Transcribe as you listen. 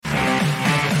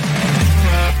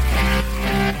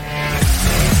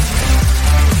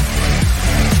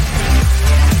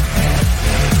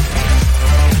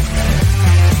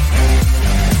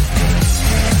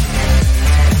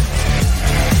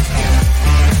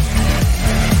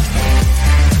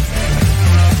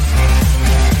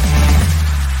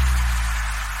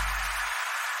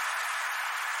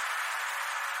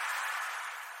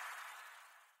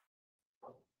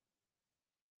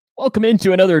Welcome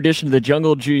into another edition of the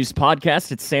Jungle Juice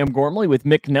podcast. It's Sam Gormley with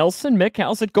Mick Nelson. Mick,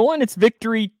 how's it going? It's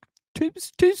Victory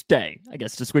Tuesday, I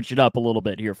guess, to switch it up a little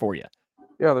bit here for you.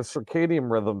 Yeah, the circadian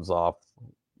rhythm's off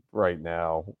right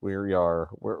now.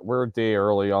 We're a day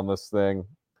early on this thing.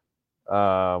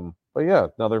 But yeah,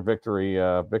 another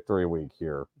victory week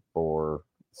here for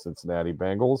Cincinnati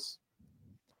Bengals.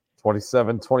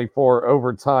 27-24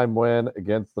 overtime win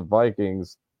against the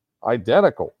Vikings,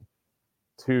 identical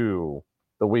to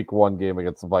the week one game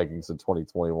against the Vikings in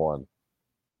 2021.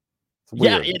 It's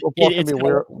weird. It's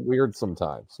weird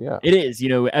sometimes. Yeah, it is.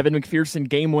 Evan McPherson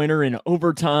game winner in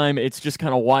overtime. It's just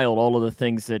kind of wild. All of the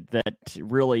things that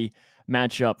really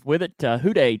match up with it.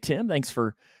 Hooday, Tim. Thanks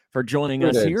for joining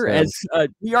us here. Tim. As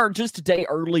we are just a day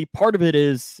early. Part of it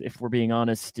is, if we're being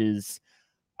honest, is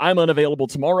I'm unavailable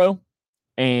tomorrow.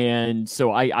 And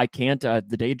so I can't.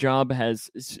 The day job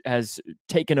has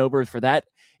taken over for that.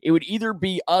 It would either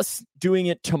be us doing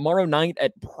it tomorrow night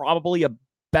at probably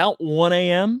about 1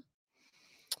 a.m.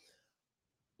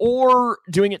 or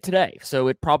doing it today. So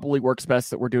it probably works best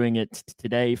that we're doing it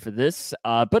today for this.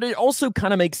 But it also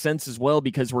kind of makes sense as well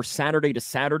because we're Saturday to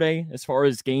Saturday as far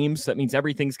as games. That means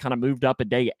everything's kind of moved up a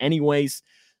day anyways.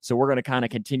 So we're going to kind of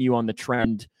continue on the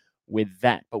trend with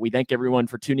that. But we thank everyone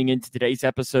for tuning into today's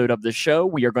episode of the show.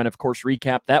 We are going to, of course,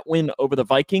 recap that win over the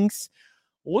Vikings.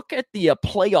 Look at the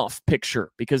playoff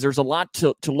picture because there's a lot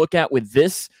to look at with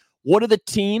this. What are the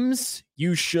teams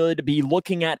you should be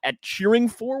looking at cheering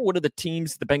for? What are the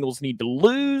teams the Bengals need to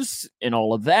lose and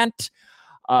all of that?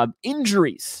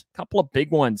 Injuries, a couple of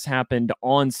big ones happened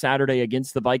on Saturday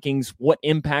against the Vikings. What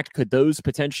impact could those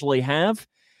potentially have?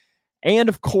 And,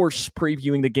 of course,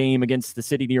 previewing the game against the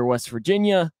city near West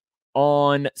Virginia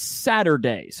on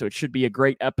Saturday. So it should be a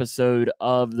great episode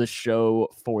of the show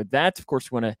for that. Of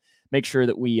course, we want to make sure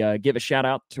that we give a shout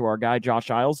out to our guy,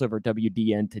 Josh Isles over at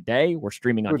WDN Today. We're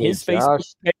streaming on his Facebook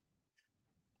page.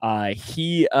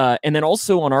 And then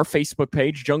also on our Facebook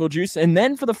page, Jungle Juice. And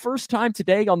then for the first time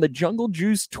today on the Jungle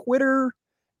Juice Twitter,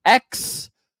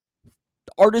 X,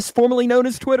 artist formerly known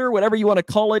as Twitter, whatever you want to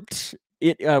call it.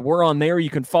 We're on there. You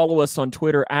can follow us on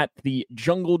Twitter at the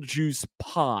Jungle Juice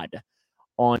Pod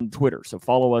on Twitter. So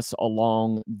follow us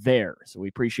along there. So we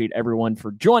appreciate everyone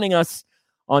for joining us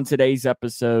on today's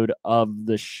episode of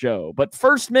the show. But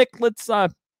first, Mick, let's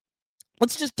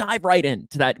just dive right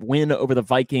into that win over the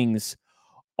Vikings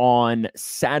on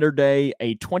Saturday,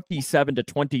 a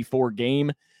 27-24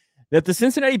 game that the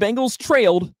Cincinnati Bengals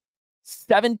trailed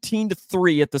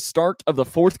 17-3 at the start of the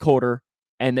fourth quarter.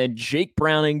 And then Jake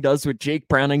Browning does what Jake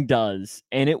Browning does.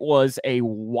 And it was a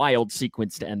wild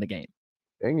sequence to end the game.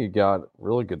 And you got a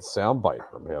really good soundbite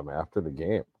from him after the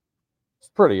game.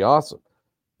 It's pretty awesome.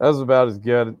 That was about as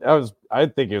good. I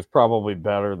think it was probably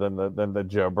better than the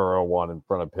Joe Burrow one in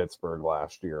front of Pittsburgh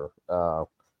last year. But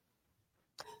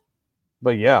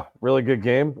yeah, really good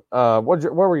game.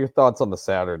 What were your thoughts on the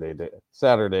Saturday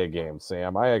game,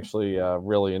 Sam? I actually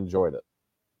really enjoyed it.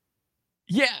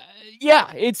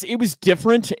 Yeah, it was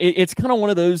different. It's kind of one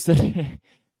of those that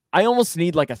I almost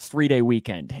need like a 3-day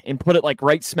weekend and put it like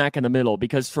right smack in the middle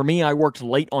because for me, I worked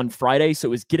late on Friday, so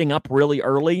it was getting up really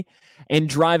early and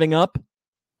driving up.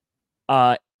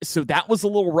 So that was a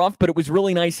little rough, but it was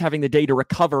really nice having the day to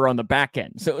recover on the back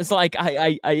end. So it was like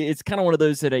it's kind of one of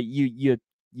those that you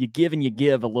give and you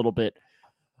give a little bit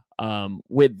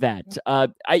with that.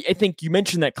 I think you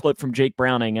mentioned that clip from Jake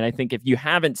Browning, and I think if you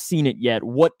haven't seen it yet,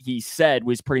 what he said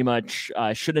was pretty much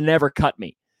should have never cut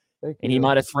me, and he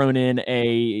might have thrown in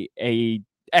a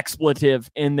expletive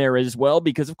in there as well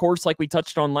because, of course, like we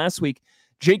touched on last week,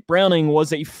 Jake Browning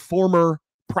was a former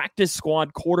practice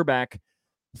squad quarterback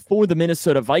for the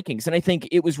Minnesota Vikings. And I think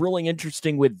it was really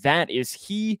interesting with that is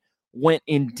he went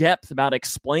in depth about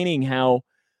explaining how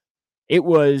it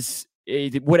was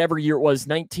whatever year it was,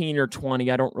 19 or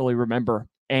 20, I don't really remember.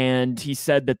 And he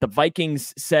said that the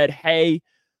Vikings said, hey,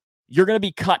 you're going to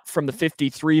be cut from the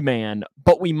 53-man,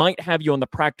 but we might have you on the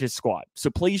practice squad. So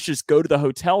please just go to the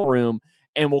hotel room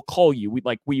and we'll call you.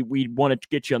 We want to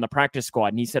get you on the practice squad.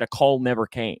 And he said a call never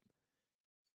came.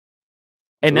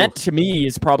 And that, to me,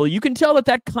 is probably, you can tell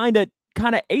that kind of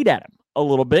ate at him a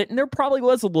little bit. And there probably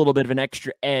was a little bit of an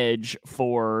extra edge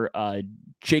for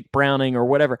Jake Browning or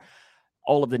whatever.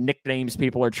 All of the nicknames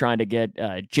people are trying to get.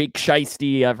 Jake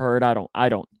Shiesty, I've heard. I don't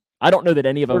know that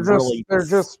any of them really. They're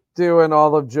just doing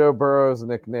all of Joe Burrow's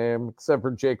nickname, except for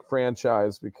Jake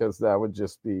Franchise, because that would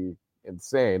just be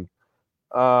insane.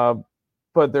 But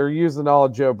they're using all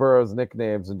of Joe Burrow's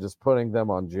nicknames and just putting them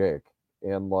on Jake.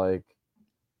 And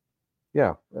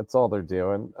yeah, that's all they're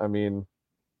doing. I mean,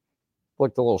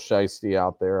 looked a little shiesty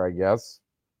out there, I guess.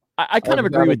 I kind of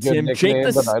agree with Tim.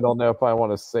 Jake, but I don't know if I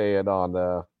want to say it on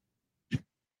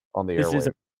on the This is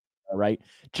airwave. right.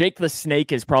 Jake the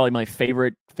Snake is probably my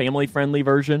favorite family-friendly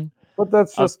version. But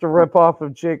that's just a ripoff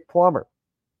of Jake Plummer,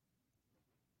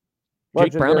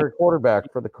 Jake Browning. legendary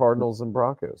quarterback for the Cardinals and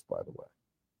Broncos, by the way.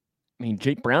 I mean,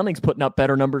 Jake Browning's putting up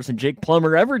better numbers than Jake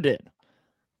Plummer ever did.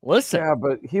 Listen. Yeah,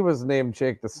 but he was named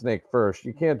Jake the Snake first.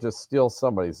 You can't just steal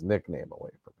somebody's nickname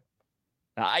away from him.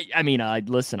 I mean,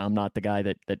 listen, I'm not the guy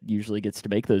that usually gets to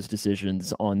make those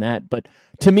decisions on that. But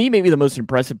to me, maybe the most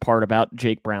impressive part about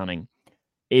Jake Browning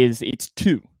is it's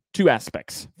two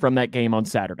aspects from that game on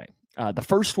Saturday. The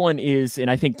first one is, and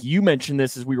I think you mentioned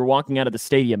this as we were walking out of the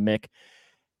stadium, Mick,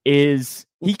 is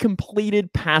he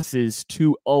completed passes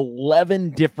to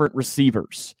 11 different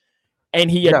receivers.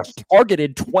 And he had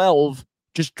targeted 12,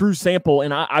 just Drew Sample.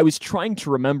 And I was trying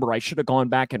to remember, I should have gone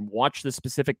back and watched the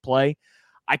specific play.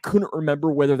 I couldn't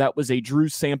remember whether that was a Drew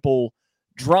Sample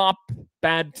drop,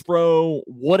 bad throw,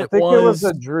 what it was. I think it was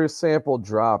a Drew Sample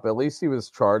drop. At least he was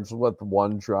charged with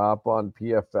one drop on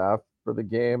PFF for the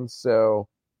game. So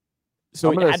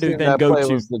it had to then go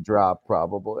to was the drop,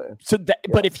 probably. So,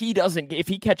 but if he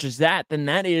catches that, then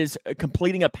that is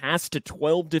completing a pass to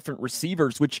 12 different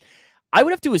receivers, which I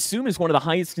would have to assume is one of the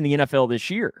highest in the NFL this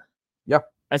year. Yeah,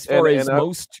 as far as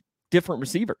most different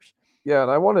receivers. Yeah,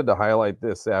 and I wanted to highlight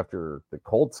this after the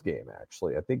Colts game.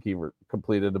 Actually, I think he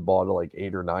completed the ball to like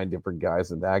 8 or 9 different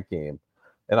guys in that game,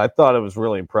 and I thought it was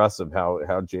really impressive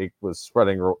how Jake was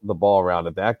spreading the ball around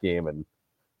in that game. And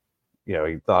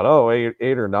he thought, oh, 8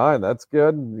 or 9, that's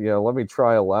good. Let me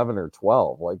try 11 or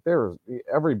 12. Like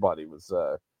everybody was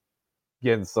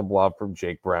getting some love from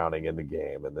Jake Browning in the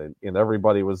game, and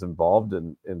everybody was involved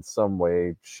in some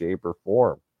way, shape, or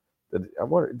form. Did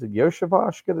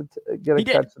Yoshavash get a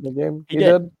catch in the game? He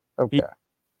did. Okay.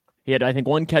 He had, I think,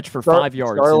 one catch for 5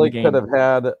 yards. Charlie in the game. Could have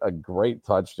had a great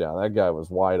touchdown. That guy was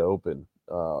wide open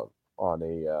on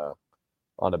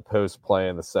a post play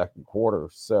in the second quarter.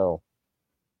 So,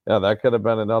 yeah, that could have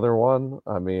been another one.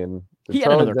 I mean, he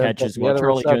had another catch as well.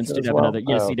 Charlie Jones did have another.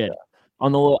 Yes, he did.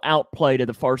 On the little out play to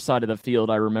the far side of the field,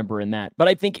 I remember in that. But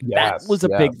I think that was a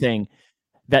big thing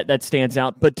that stands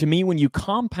out. But to me, when you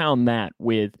compound that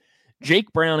with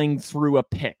Jake Browning threw a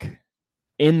pick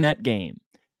in that game,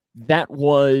 that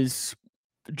was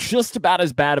just about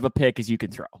as bad of a pick as you can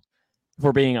throw, if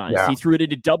we're being honest. Yeah. He threw it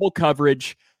into double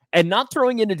coverage, and not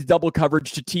throwing it into double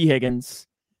coverage to T. Higgins.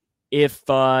 If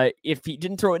he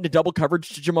didn't throw it into double coverage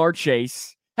to Jamar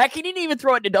Chase, heck, he didn't even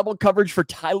throw it into double coverage for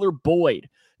Tyler Boyd.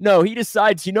 No, he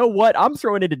decides, you know what? I'm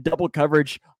throwing it into double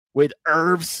coverage with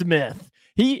Irv Smith.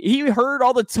 He heard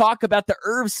all the talk about the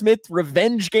Irv Smith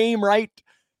revenge game, right?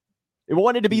 It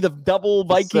wanted to be the double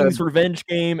Vikings revenge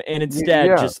game, and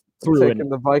instead just threw taking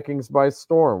the Vikings by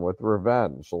storm with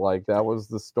revenge. Like that was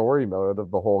the story mode of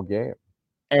the whole game.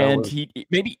 And he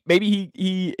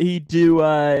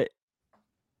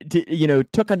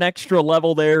took an extra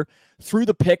level there through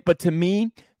the pick. But to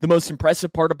me, the most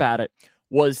impressive part about it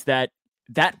was that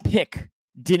pick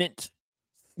didn't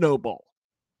snowball.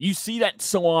 You see that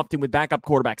so often with backup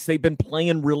quarterbacks. They've been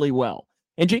playing really well.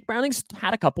 And Jake Browning's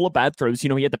had a couple of bad throws. He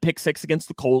had the pick 6 against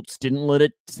the Colts, didn't let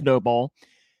it snowball.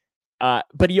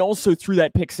 But he also threw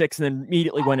that pick 6 and then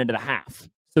immediately went into the half.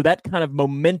 So that kind of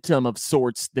momentum of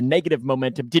sorts, the negative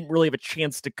momentum, didn't really have a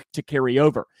chance to carry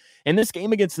over. In this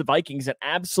game against the Vikings, it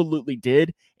absolutely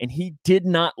did, and he did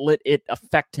not let it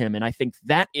affect him. And I think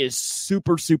that is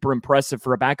super, super impressive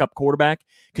for a backup quarterback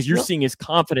because you're seeing his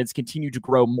confidence continue to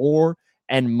grow more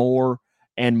and more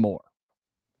and more.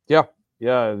 Yeah.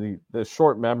 Yeah, the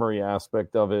short memory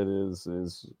aspect of it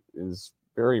is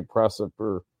very impressive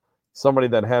for somebody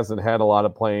that hasn't had a lot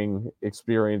of playing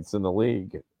experience in the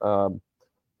league.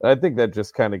 I think that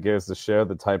just kind of goes to show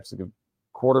the types of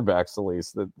quarterbacks, at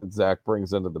least, that Zach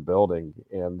brings into the building.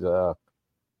 And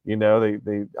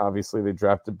they obviously they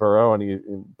drafted Burrow,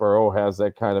 and Burrow has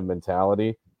that kind of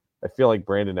mentality. I feel like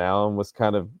Brandon Allen was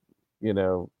kind of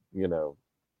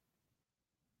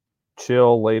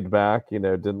chill, laid back.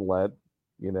 Didn't let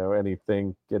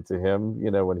anything get to him,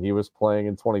 when he was playing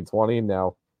in 2020.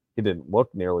 Now, he didn't look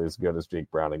nearly as good as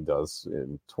Jake Browning does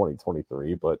in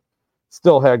 2023, but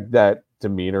still had that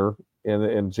demeanor.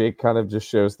 And Jake kind of just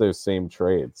shows those same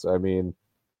traits. I mean,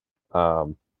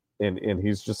 and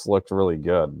he's just looked really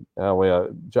good.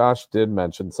 Josh did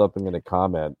mention something in a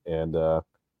comment, and,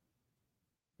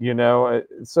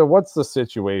 so what's the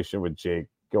situation with Jake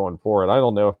going forward? I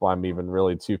don't know if I'm even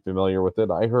really too familiar with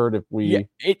it. I heard if we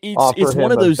offer him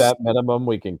one of those, that minimum,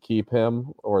 we can keep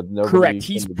him, or nobody. Correct.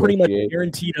 He's pretty much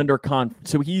guaranteed under contract.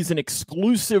 So he's an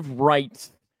exclusive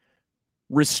rights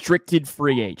restricted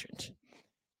free agent.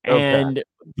 Okay. And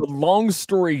the long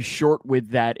story short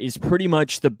with that is pretty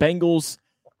much the Bengals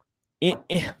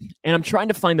and I'm trying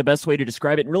to find the best way to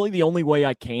describe it. And really, the only way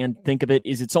I can think of it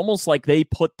is it's almost like they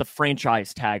put the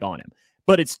franchise tag on him,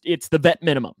 but it's the vet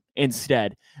minimum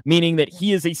instead, meaning that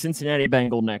he is a Cincinnati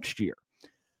Bengal next year.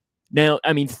 Now,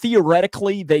 I mean,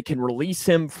 theoretically, they can release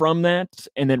him from that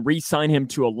and then re-sign him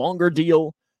to a longer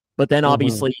deal. But then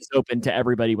obviously he's open to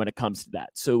everybody when it comes to that.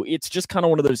 So it's just kind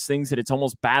of one of those things that it's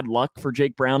almost bad luck for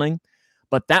Jake Browning.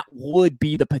 But that would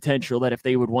be the potential that if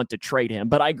they would want to trade him.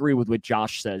 But I agree with what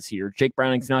Josh says here. Jake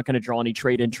Browning's not going to draw any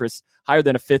trade interest higher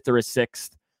than a fifth or a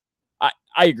sixth.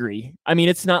 I agree. I mean,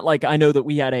 it's not like I know that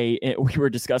we were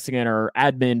discussing in our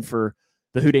admin for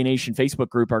the Houday Nation Facebook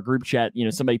group, our group chat,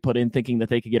 somebody put in thinking that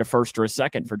they could get a first or a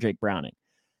second for Jake Browning.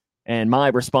 And my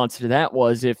response to that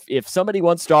was if somebody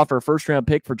wants to offer a first round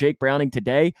pick for Jake Browning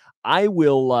today,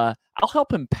 I'll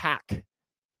help him pack.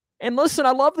 And listen,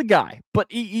 I love the guy, but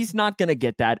he's not going to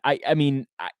get that.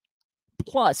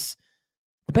 Plus,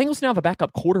 the Bengals now have a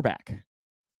backup quarterback.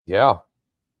 Yeah,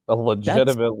 a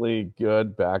legitimately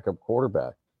good backup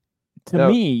quarterback. To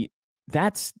me,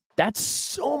 that's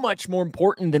so much more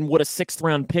important than what a sixth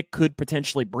round pick could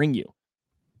potentially bring you.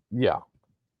 Yeah.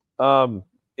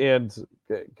 And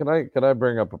can I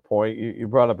bring up a point? You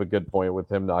brought up a good point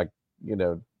with him not,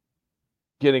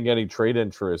 getting any trade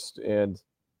interest. And,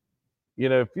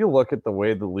 if you look at the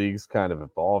way the league's kind of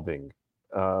evolving,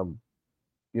 having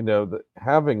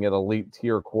an elite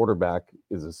tier quarterback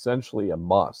is essentially a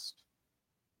must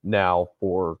now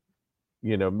for,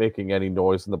 making any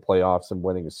noise in the playoffs and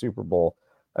winning a Super Bowl.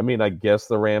 I mean, I guess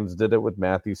the Rams did it with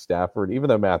Matthew Stafford, even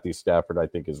though Matthew Stafford, I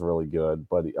think, is really good,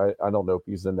 but I don't know if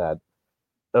he's in that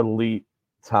elite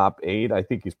top 8. I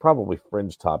think he's probably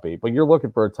fringe top 8, but you're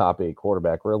looking for a top 8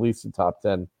 quarterback or at least a top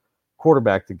 10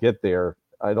 quarterback to get there.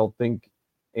 I don't think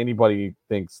anybody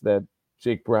thinks that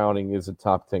Jake Browning is a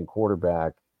top 10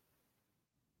 quarterback,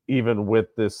 even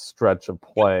with this stretch of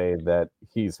play that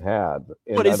he's had.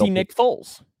 But is he Nick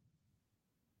Foles?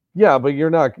 Yeah, but you're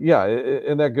not. Yeah,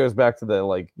 and that goes back to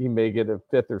the he may get a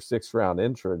 5th or 6th round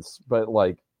entrance, but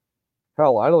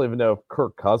hell, I don't even know if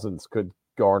Kirk Cousins could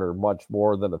garner much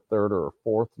more than a 3rd or a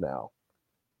 4th now.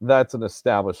 That's an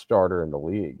established starter in the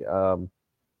league.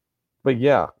 But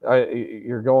yeah,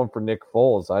 you're going for Nick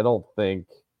Foles. I don't think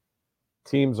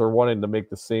teams are wanting to make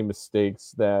the same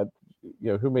mistakes that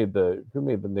who made the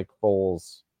Nick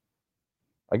Foles.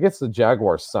 I guess the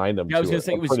Jaguars signed him. Yeah, I was going to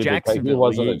say it was Jacksonville. He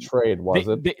wasn't a trade, was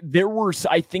it? There were,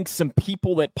 I think, some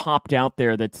people that popped out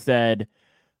there that said,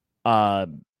 that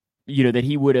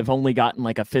he would have only gotten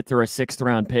like a 5th or a 6th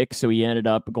round pick, so he ended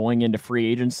up going into free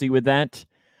agency with that.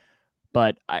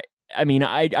 But I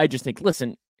just think,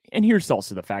 listen, and here's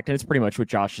also the fact, and it's pretty much what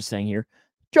Josh is saying here.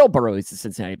 Joe Burrow is the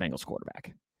Cincinnati Bengals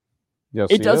quarterback. Yes,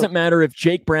 it doesn't matter if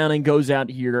Jake Browning goes out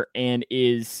here and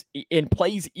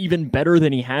plays even better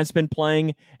than he has been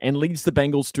playing and leads the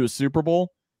Bengals to a Super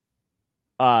Bowl.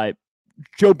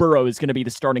 Joe Burrow is going to be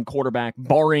the starting quarterback,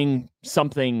 barring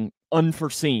something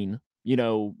unforeseen,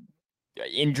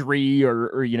 injury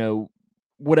or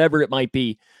whatever it might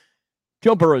be.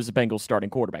 Joe Burrow is the Bengals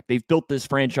starting quarterback. They've built this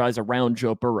franchise around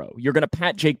Joe Burrow. You're going to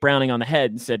pat Jake Browning on the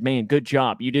head and said, man, good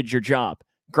job. You did your job.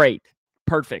 Great.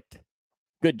 Perfect.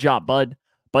 Good job, bud.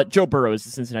 But Joe Burrow is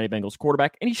the Cincinnati Bengals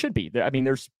quarterback, and he should be. I mean,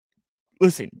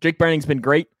 listen, Jake Browning's been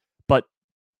great, but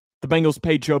the Bengals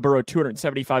paid Joe Burrow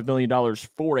 $275 million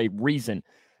for a reason,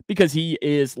 because he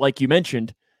is, like you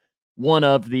mentioned, one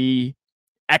of the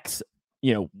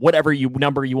whatever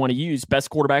number you want to use,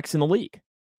 best quarterbacks in the league.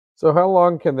 So how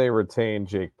long can they retain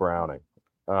Jake Browning?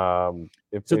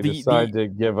 If they decide to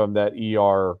give him that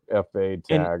ERFA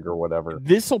tag or whatever.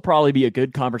 This will probably be a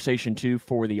good conversation, too,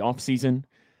 for the offseason.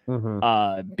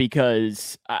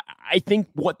 Because I think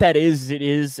what that is, it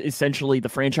is essentially the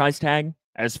franchise tag,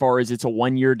 as far as it's a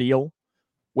 1-year deal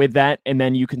with that. And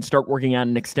then you can start working out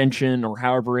an extension or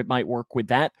however it might work with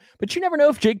that. But you never know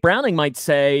if Jake Browning might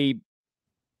say,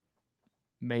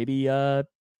 maybe I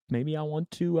want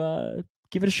to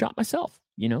give it a shot myself,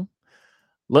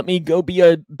 Let me go be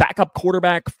a backup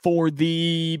quarterback for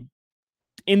the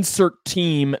insert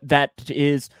team that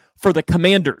is for the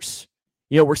Commanders,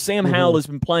 where Sam Howell has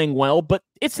been playing well, but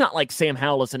it's not like Sam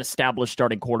Howell is an established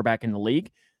starting quarterback in the league.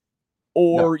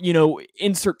 Or,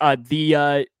 insert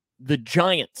the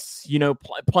Giants,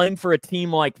 playing for a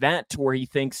team like that to where he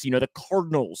thinks, the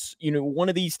Cardinals, one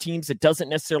of these teams that doesn't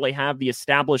necessarily have the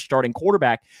established starting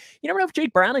quarterback. You never know if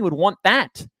Jake Browning would want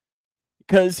that,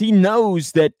 because he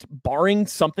knows that barring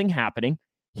something happening,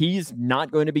 he's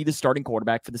not going to be the starting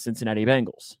quarterback for the Cincinnati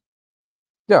Bengals.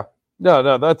 Yeah,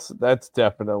 no, that's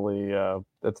definitely a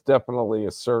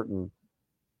certain.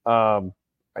 I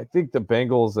think the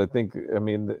Bengals.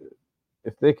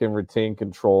 if they can retain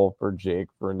control for Jake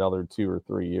for another 2 or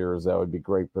 3 years, that would be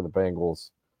great for the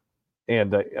Bengals.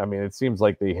 And I mean, it seems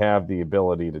like they have the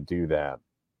ability to do that.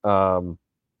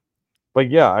 But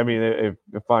yeah, I mean,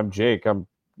 if I'm Jake,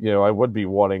 I would be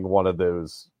wanting one of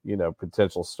those,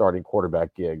 potential starting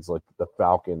quarterback gigs like the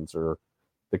Falcons or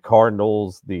the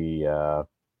Cardinals, anybody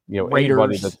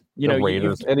Raiders, that's the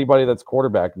Raiders, anybody that's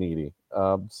quarterback needy.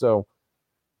 So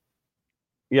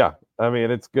yeah, I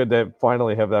mean, it's good to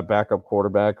finally have that backup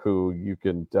quarterback who you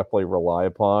can definitely rely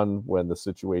upon when the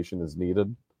situation is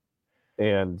needed.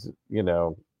 And,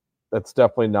 that's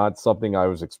definitely not something I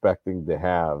was expecting to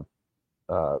have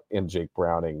in Jake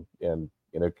Browning. And,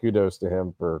 kudos to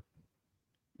him for,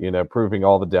 proving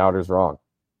all the doubters wrong.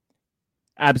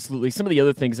 Absolutely. Some of the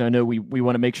other things I know we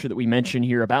want to make sure that we mention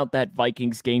here about that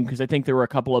Vikings game, because I think there were a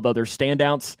couple of other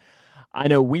standouts. I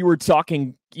know we were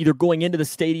talking either going into the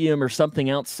stadium or something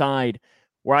outside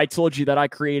where I told you that I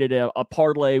created a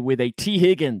parlay with a T.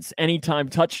 Higgins anytime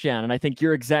touchdown. And I think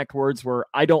your exact words were,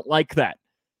 I don't like that.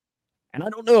 And I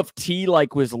don't know if T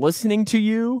was listening to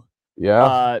you.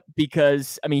 Yeah.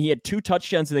 Because, I mean, he had 2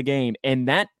 touchdowns in the game, and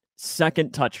that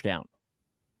second touchdown,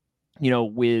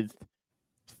 with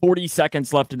 40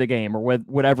 seconds left in the game or with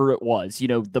whatever it was,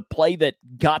 the play that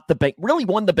got really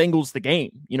won the Bengals the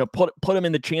game, put them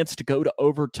in the chance to go to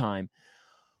overtime,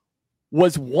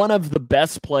 was one of the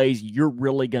best plays you're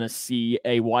really going to see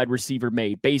a wide receiver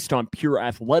made based on pure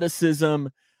athleticism.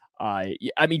 I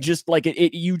mean, just like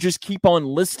you just keep on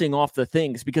listing off the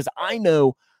things, because I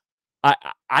know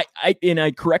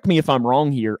and correct me if I'm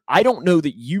wrong here, I don't know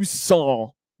that you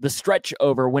saw the stretch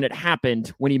over when it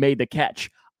happened, when he made the catch.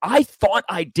 I thought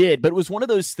I did, but it was one of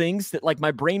those things that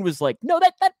my brain was like, no,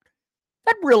 that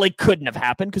really couldn't have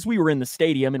happened, because we were in the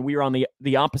stadium and we were on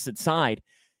the opposite side.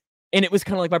 And it was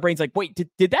kind of like my brain's like, wait,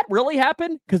 did that really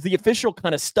happen? Because the official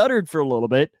kind of stuttered for a little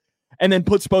bit and then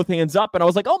puts both hands up. And I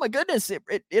was like, oh my goodness,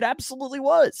 it absolutely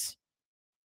was.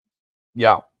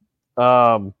 Yeah.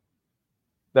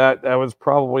 That was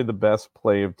probably the best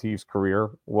play of T's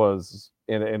career was,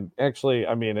 and actually,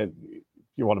 I mean, if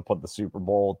you want to put the Super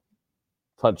Bowl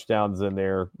touchdowns in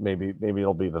there, maybe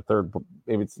it'll be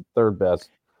maybe it's the third best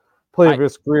play of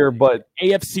his career. But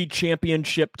AFC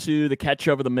Championship too, the catch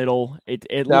over the middle,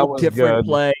 it looked different good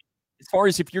play. As far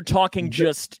as if you're talking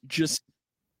just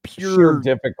pure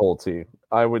difficulty,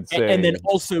 I would say, and then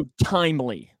also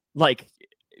timely,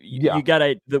 you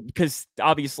gotta, because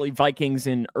obviously Vikings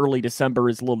in early December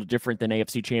is a little different than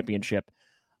AFC Championship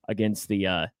against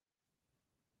the.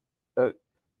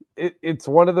 It's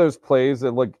one of those plays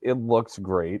that it looks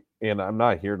great, and I'm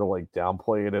not here to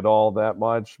downplay it at all that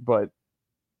much, but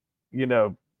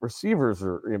receivers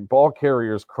and ball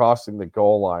carriers crossing the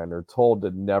goal line are told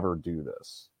to never do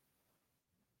this.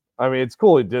 I mean, it's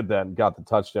cool he did that and got the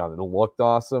touchdown. It looked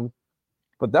awesome.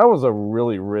 But that was a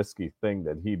really risky thing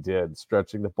that he did,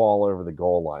 stretching the ball over the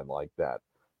goal line like that.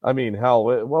 I mean, hell,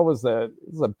 what was that?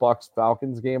 It was a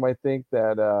Bucs-Falcons game, I think,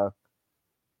 that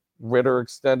Ritter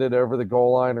extended over the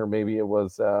goal line, or maybe it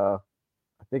was, I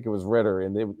think it was Ritter,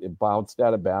 and it bounced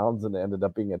out of bounds and ended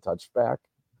up being a touchback.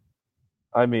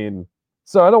 I mean,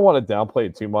 so I don't want to downplay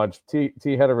it too much. T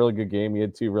had a really good game. He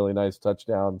had 2 really nice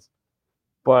touchdowns.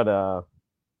 But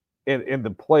and the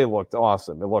play looked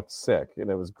awesome. It looked sick, and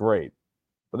it was great.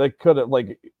 But they could have,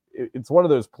 it's one of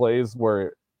those plays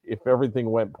where if everything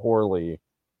went poorly,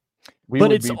 we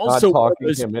would be not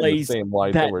talking him in the same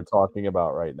light that we're talking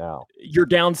about right now. You're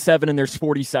down 7 and there's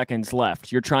 40 seconds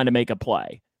left. You're trying to make a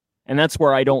play. And that's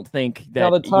where I don't think that,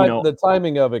 now the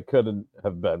timing of it couldn't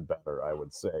have been better, I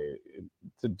would say,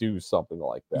 to do something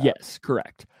like that. Yes,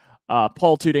 correct.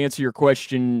 Paul, too, to answer your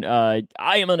question, I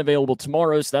am unavailable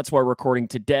tomorrow, so that's why we're recording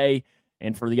today.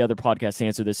 And for the other podcast to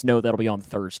answer this, no, that'll be on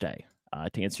Thursday.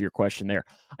 To answer your question there.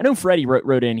 I know Freddie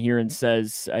wrote in here and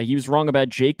says he was wrong about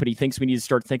Jake, but he thinks we need to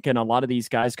start thinking a lot of these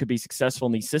guys could be successful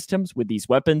in these systems with these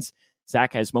weapons.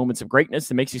 Zach has moments of greatness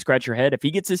that makes you scratch your head. If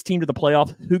he gets his team to the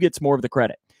playoff, who gets more of the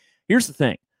credit? Here's the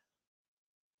thing.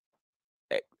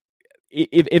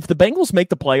 If the Bengals make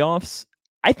the playoffs,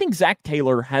 I think Zach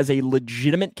Taylor has a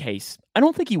legitimate case. I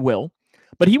don't think he will,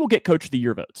 but he will get Coach of the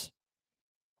Year votes.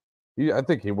 Yeah, I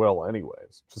think he will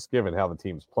anyways, just given how the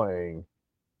team's playing.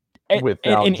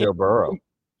 Without Joe Burrow.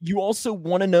 You also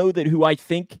want to know that who I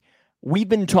think we've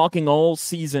been talking all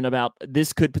season about,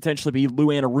 this could potentially be Lou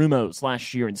Anarumo's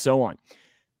last year and so on.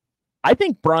 I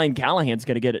think Brian Callahan's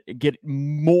going to get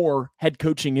more head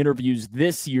coaching interviews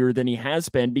this year than he has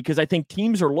been, because I think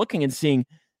teams are looking and seeing,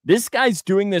 this guy's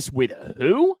doing this with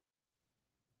who?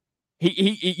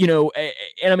 He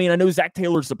and I mean, I know Zach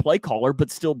Taylor's the play caller,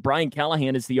 but still Brian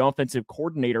Callahan is the offensive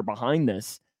coordinator behind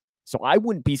this. So I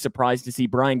wouldn't be surprised to see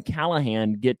Brian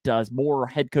Callahan get more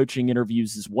head coaching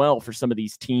interviews as well for some of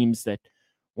these teams that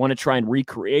want to try and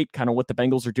recreate kind of what the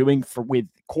Bengals are doing with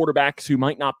quarterbacks who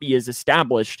might not be as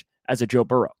established as a Joe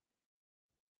Burrow.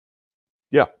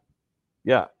 Yeah.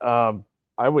 Yeah.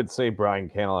 I would say Brian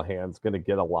Callahan's going to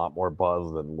get a lot more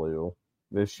buzz than Lou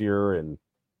this year. And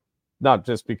not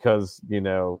just because,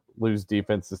 Lou's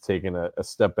defense has taken a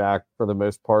step back for the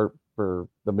most part for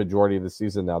the majority of the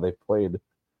season. Now they've played,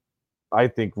 I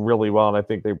think, really well. And I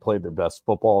think they played their best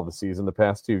football of the season the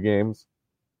past 2 games.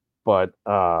 But,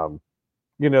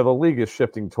 the league is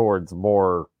shifting towards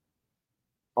more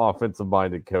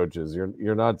offensive-minded coaches.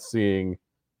 You're not seeing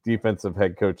defensive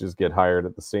head coaches get hired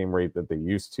at the same rate that they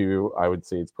used to. I would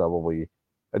say probably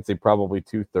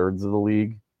 2/3 of the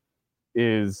league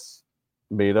is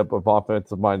made up of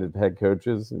offensive-minded head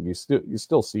coaches, and you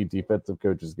still see defensive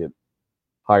coaches get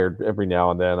hired every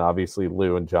now and then. Obviously,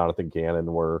 Lou and Jonathan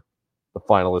Gannon were the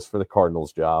finalists for the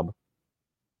Cardinals job.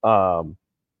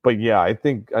 But yeah, I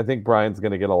think Brian's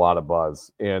going to get a lot of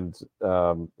buzz, and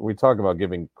we talk about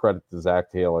giving credit to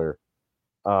Zach Taylor.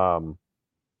 I'm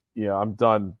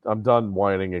done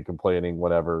whining and complaining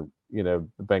whenever the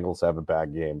Bengals have a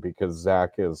bad game, because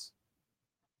Zach has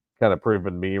kind of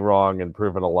proven me wrong and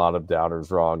proven a lot of doubters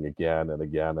wrong again and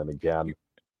again and again.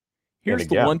 Here's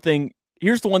the one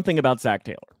thing about Zach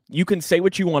Taylor. You can say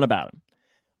what you want about him,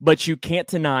 but you can't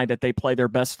deny that they play their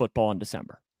best football in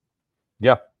December.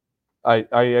 Yeah.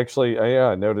 I actually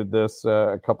noted this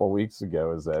a couple of weeks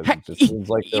ago, is that it just seems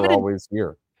like they're always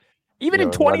here. Even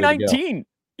in 2019,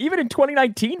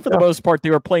 for the most part, they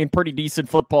were playing pretty decent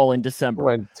football in December.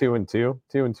 Went 2-2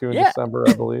 in December,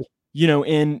 I believe.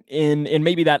 In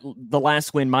maybe that the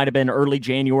last win might have been early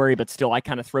January, but still, I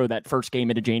kind of throw that first game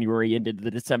into January into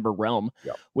the December realm.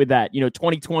 Yep. With that.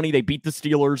 2020, they beat the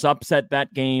Steelers, upset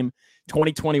that game.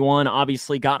 2021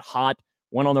 obviously got hot,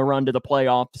 went on the run to the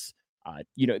playoffs.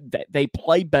 They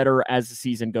play better as the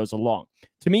season goes along.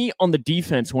 To me, on the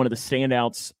defense, one of the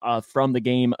standouts from the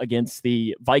game against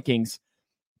the Vikings,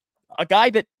 a guy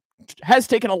that has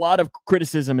taken a lot of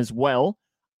criticism as well.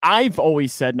 I've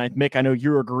always said, and Mick, I know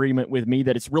you're in agreement with me,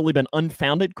 that it's really been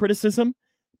unfounded criticism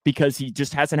because he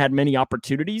just hasn't had many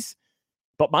opportunities.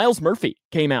 But Myles Murphy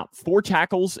came out, 4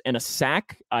 tackles and a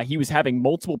sack. He was having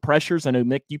multiple pressures. I know,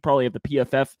 Mick, you probably have the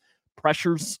PFF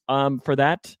pressures for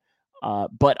that.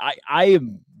 But I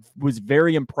was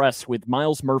very impressed with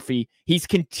Myles Murphy. He's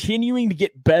continuing to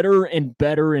get better and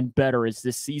better and better as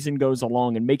this season goes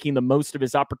along, and making the most of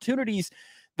his opportunities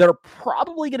that are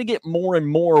probably going to get more and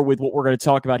more with what we're going to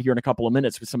talk about here in a couple of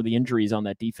minutes with some of the injuries on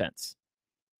that defense.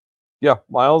 Yeah,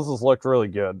 Myles has looked really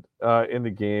good in the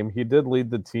game. He did lead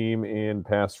the team in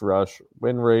pass rush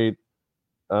win rate.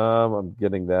 I'm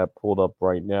getting that pulled up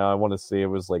right now. I want to say it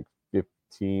was like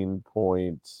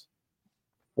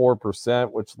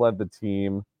 15.4%, which led the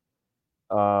team.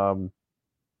 And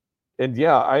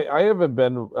yeah, I haven't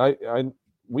been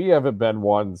we haven't been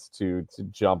ones to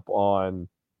jump on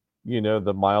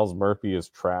the Myles Murphy is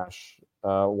trash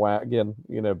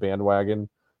bandwagon,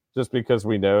 just because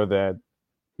we know that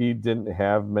he didn't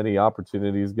have many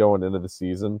opportunities going into the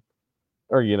season,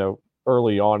 or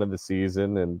early on in the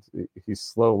season, and he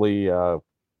slowly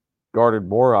garnered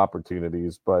more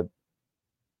opportunities. But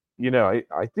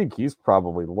I think he's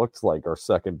probably looked like our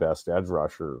second best edge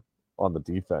rusher on the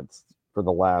defense for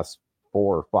the last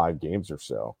 4 or 5 games or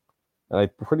so. And I'm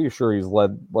pretty sure he's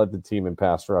led the team in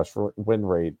pass rush win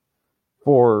rate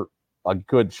for a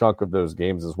good chunk of those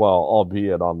games as well,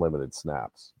 albeit on limited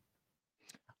snaps.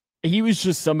 He was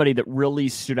just somebody that really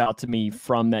stood out to me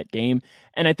from that game.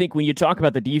 And I think when you talk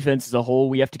about the defense as a whole,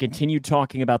 we have to continue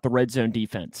talking about the red zone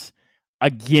defense.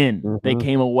 Again, They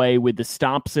came away with the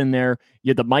stops in there.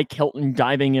 You had the Mike Hilton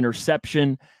diving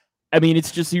interception. I mean,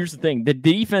 it's just, here's the thing. The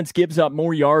defense gives up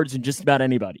more yards than just about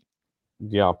anybody.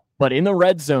 Yeah. But in the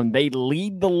red zone, they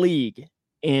lead the league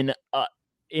in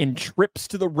trips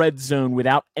to the red zone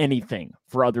without anything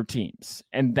for other teams.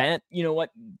 And that,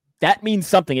 that means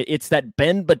something. It's that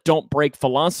bend but don't break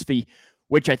philosophy,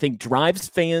 which I think drives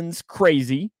fans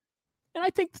crazy. And I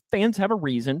think fans have a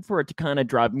reason for it to kind of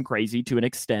drive them crazy to an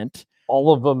extent.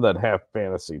 All of them that have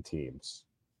fantasy teams.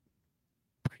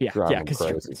 Yeah,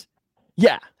 crazy.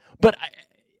 Yeah, but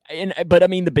I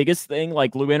mean, the biggest thing,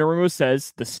 like Lou Anarumo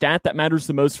says, the stat that matters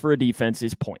the most for a defense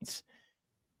is points.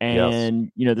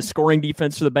 And, the scoring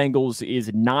defense for the Bengals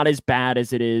is not as bad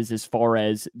as it is as far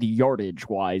as the yardage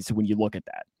wise when you look at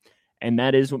that. And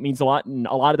that is what means a lot. And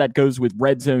a lot of that goes with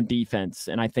red zone defense.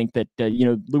 And I think that,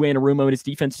 Lou Anarumo and his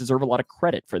defense deserve a lot of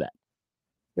credit for that.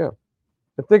 Yeah.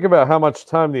 But think about how much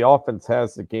time the offense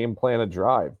has to game plan a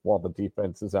drive while the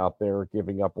defense is out there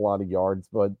giving up a lot of yards.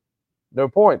 But no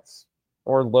points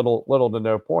or little to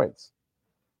no points.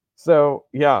 So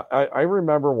yeah, I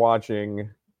remember watching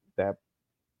that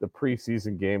the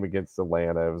preseason game against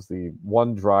Atlanta. It was the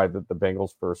one drive that the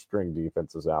Bengals' first string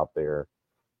defense is out there.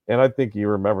 And I think you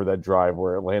remember that drive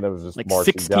where Atlanta was just Like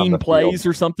marching down 16 the field. plays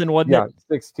or something, wasn't Yeah, it?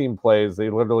 16 plays. They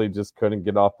literally just couldn't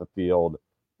get off the field.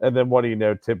 And then what do you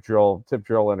know? Tip drill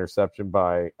interception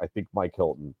by I think Mike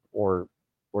Hilton or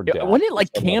Dak Wasn't it or like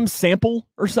someone. Cam Sample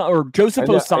or something, or Joseph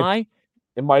I know Osai?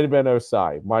 it might have been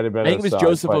Osai. Might have been I think it was Osai,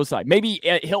 Joseph but Osai. Maybe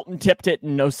Hilton tipped it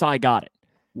and Osai got it.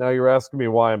 now you're asking me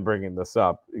why I'm bringing this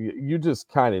up. You just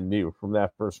kind of knew from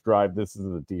that first drive this is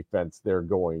the defense they're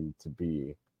going to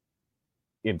be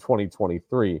in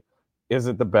 2023. Is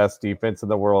it the best defense in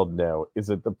the world? No. Is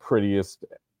it the prettiest?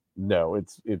 No.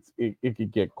 It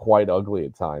could get quite ugly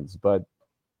at times, but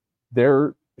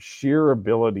their sheer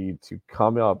ability to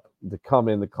come up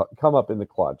in the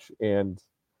clutch and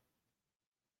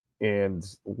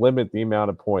limit the amount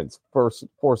of points, force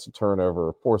a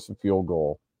turnover, force a field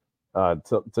goal,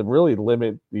 to really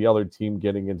limit the other team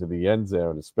getting into the end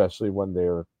zone, especially when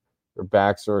their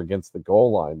backs are against the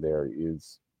goal line. There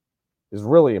is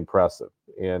really impressive,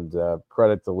 and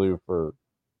credit to Lou for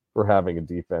having a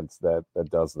defense that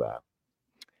does that.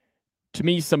 To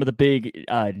me, some of the big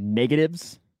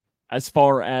negatives as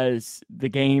far as the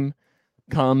game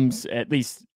comes, at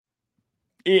least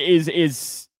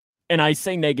is, and I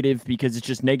say negative because it's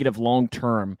just negative long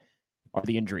term, are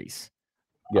the injuries.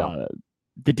 Yeah.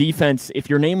 The defense, if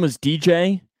your name was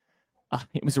DJ,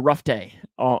 it was a rough day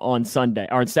on Sunday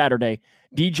or on Saturday.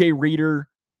 DJ Reader,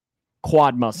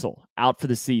 quad muscle, out for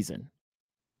the season.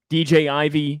 DJ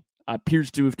Ivy appears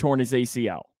to have torn his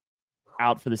ACL,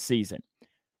 out for the season.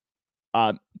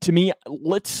 To me,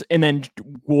 and then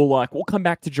we'll come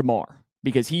back to Jamar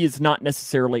because he is not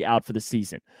necessarily out for the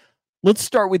season. Let's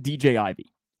start with DJ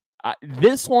Ivy.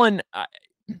 This one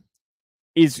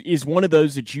is one of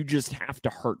those that you just have to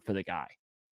hurt for the guy.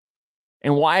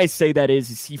 And why I say that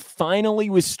is he finally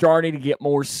was starting to get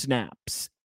more snaps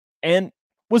and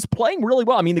was playing really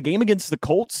well. I mean, the game against the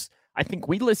Colts, I think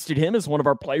we listed him as one of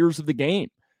our players of the game.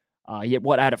 He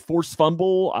had a forced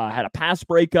fumble, had a pass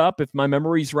breakup, if my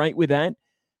memory's right with that.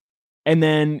 And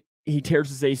then he tears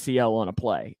his ACL on a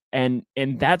play. And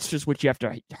that's just what you have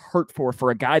to hurt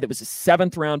for a guy that was a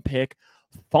 7th-round pick,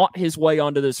 fought his way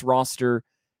onto this roster,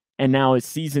 and now his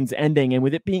season's ending. And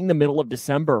with it being the middle of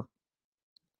December,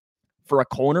 for a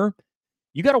corner,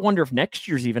 you got to wonder if next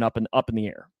year's even up in the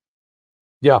air.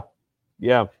 Yeah.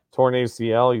 Torn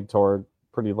ACL, he tore it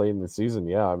pretty late in the season.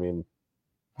 Yeah, I mean,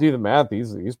 do the math.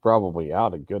 He's probably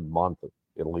out a good month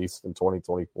at least in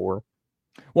 2024.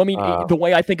 Well, I mean, the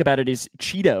way I think about it is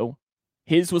Cheeto,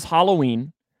 his was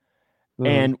Halloween. Mm-hmm.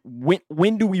 And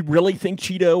when do we really think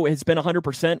Cheeto has been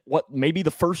 100%? What, maybe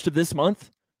the first of this month?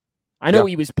 I know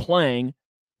he was playing,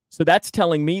 so that's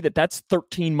telling me that's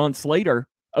 13 months later.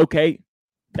 Okay,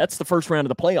 that's the first round of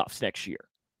the playoffs next year.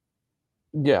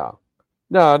 Yeah.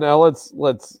 No,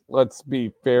 let's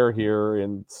be fair here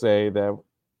and say that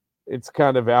it's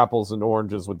kind of apples and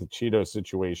oranges with the Cheeto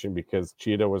situation because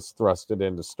Cheeto was thrusted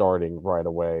into starting right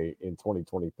away in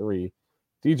 2023.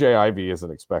 DJ Ivy isn't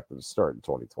expected to start in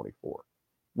 2024,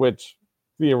 which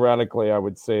theoretically I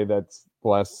would say that's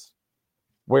less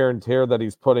wear and tear that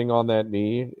he's putting on that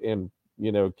knee and,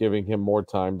 giving him more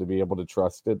time to be able to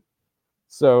trust it.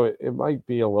 So it might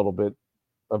be a little bit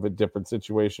of a different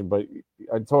situation, but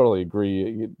I totally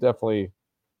agree. It definitely,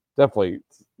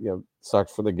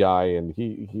 sucks for the guy. And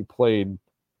he played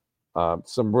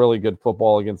some really good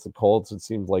football against the Colts. It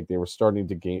seemed like they were starting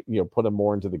to put him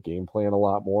more into the game plan a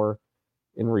lot more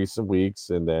in recent weeks.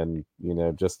 And then,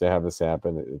 just to have this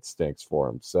happen, it stinks for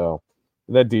him. So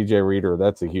that DJ Reader,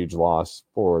 that's a huge loss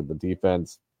for the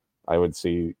defense. I would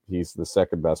say he's the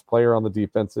second best player on the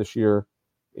defense this year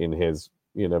in his,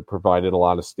 provided a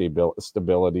lot of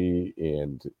stability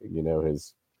and,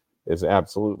 has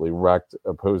absolutely wrecked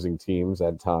opposing teams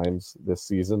at times this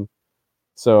season.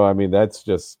 So, I mean, that's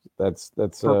a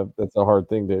hard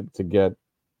thing to get,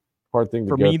 go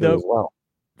through as well.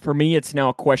 For me, it's now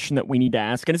a question that we need to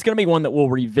ask, and it's going to be one that we'll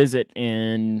revisit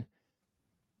in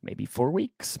maybe 4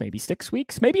 weeks, maybe 6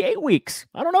 weeks, maybe 8 weeks.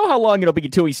 I don't know how long it'll be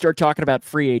until we start talking about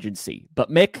free agency.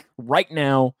 But Mick, right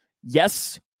now,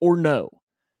 yes or no?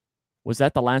 Was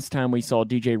that the last time we saw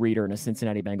DJ Reader in a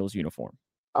Cincinnati Bengals uniform?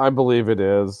 I believe it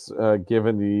is,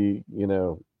 given the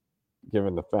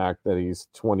fact that he's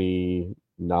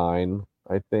 29,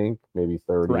 I think, maybe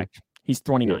 30. Correct. He's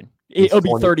 29. Yeah. It'll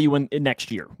be 30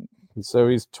 next year. So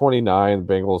he's 29.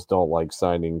 Bengals don't like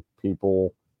signing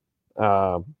people,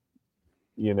 to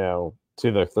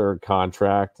their third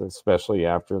contract, especially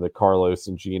after the Carlos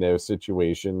and Geno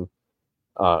situation.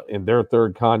 in their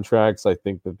third contracts. I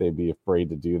think that they'd be afraid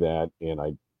to do that, and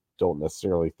I don't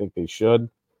necessarily think they should.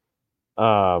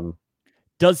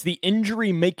 Does the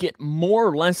injury make it more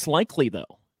or less likely,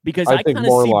 though? Because I I think kind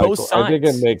of more see both likely. I think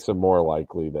it sides. makes it more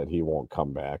likely that he won't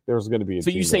come back. There's going to be a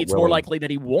So you team say that it's more really, likely that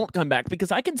he won't come back,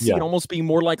 because I can see yeah, it almost being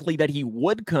more likely that he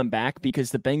would come back because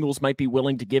the Bengals might be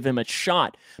willing to give him a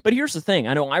shot. But here's the thing.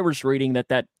 I know I was reading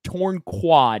that torn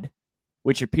quad,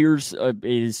 which appears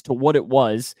is to what it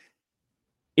was,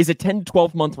 is a 10 to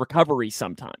 12 month recovery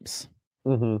sometimes.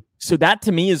 mm-hmm. So that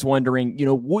to me is wondering,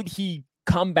 would he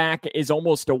come back as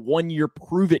almost a 1 year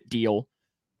prove it deal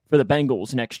for the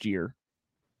Bengals next year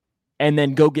and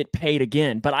then go get paid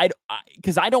again? But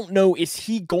because I don't know, is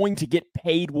he going to get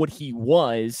paid what he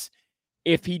was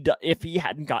if he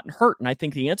hadn't gotten hurt? And I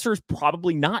think the answer is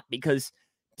probably not, because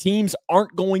teams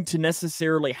aren't going to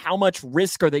necessarily, how much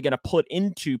risk are they going to put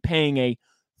into paying a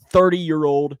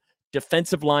 30-year-old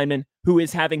defensive lineman who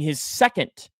is having his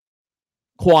second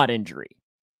quad injury?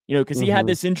 Because he had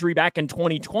this injury back in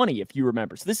 2020, if you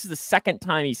remember. So this is the second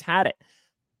time he's had it.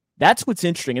 That's what's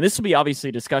interesting. And this will be obviously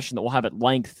a discussion that we'll have at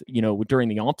length, during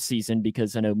the off season,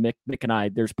 because I know Mick and I,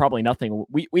 there's probably nothing.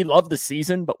 We love the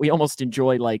season, but we almost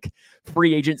enjoy like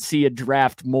free agency and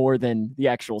draft more than the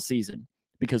actual season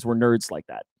because we're nerds like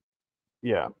that.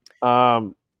 Yeah.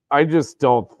 I just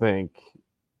don't think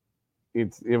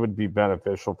it would be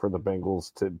beneficial for the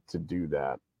Bengals to do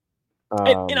that.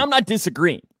 And I'm not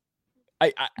disagreeing.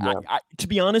 I to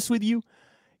be honest with you,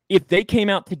 if they came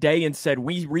out today and said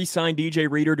we re-signed DJ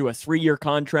Reader to a 3-year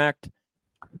contract,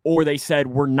 or they said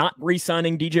we're not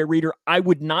re-signing DJ Reader, I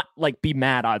would not be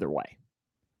mad either way.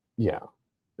 Yeah.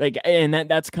 And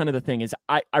that's kind of the thing, is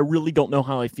I really don't know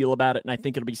how I feel about it, and I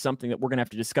think it'll be something that we're going to have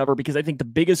to discover, because I think the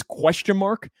biggest question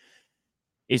mark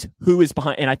is who is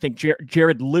behind. And I think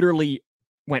Jared literally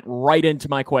went right into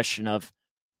my question of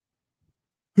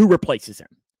who replaces him.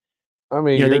 I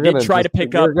mean, they did try to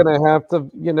pick up. You're going to have to,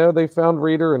 they found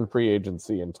Reader in free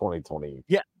agency in 2020.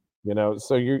 Yeah.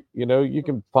 So you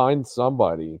can find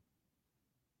somebody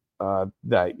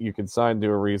that you can sign to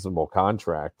a reasonable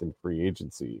contract in free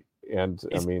agency. And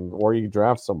or you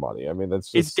draft somebody. I mean, that's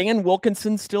just. Is Dan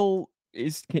Wilkinson still,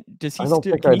 does he I don't still,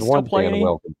 think can I'd he still want play Dan any?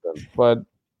 Wilkinson, but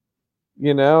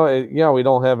we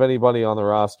don't have anybody on the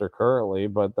roster currently,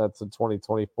 but that's a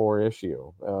 2024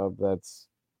 issue. That's,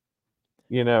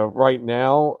 right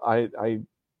now,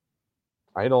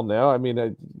 I don't know. I mean,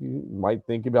 you might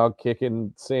think about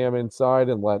kicking Sam inside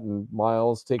and letting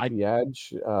Miles take the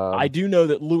edge. I do know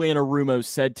that Lou Anarumo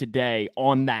said today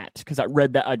on that, because I'd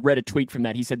read a tweet from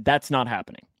that. He said that's not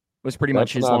happening. Was pretty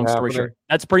much his long story short.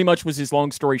 That's pretty much was his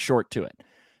long story short to it.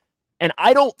 And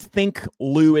I don't think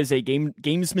Lou is a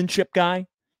gamesmanship guy.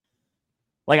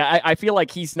 I feel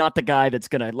like he's not the guy that's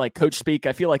gonna coach speak.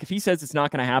 I feel like if he says it's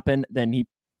not gonna happen, then he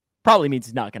probably means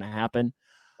it's not gonna happen.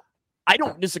 I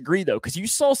don't disagree, though, because you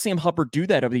saw Sam Hubbard do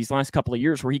that over these last couple of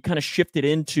years, where he kind of shifted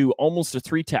into almost a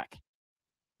 3-tech.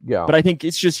 Yeah. But I think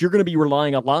it's just, you're going to be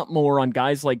relying a lot more on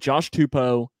guys like Josh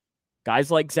Tupou, guys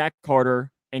like Zach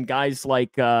Carter, and guys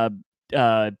like Tufele.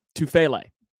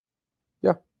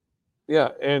 Yeah. Yeah.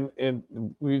 And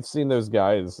we've seen those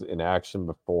guys in action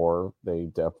before. They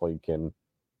definitely can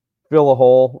fill a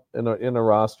hole in a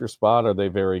roster spot. Are they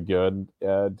very good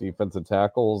defensive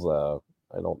tackles?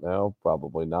 I don't know.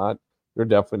 Probably not. They're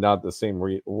definitely not the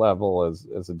same level as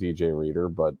a DJ Reader,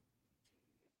 but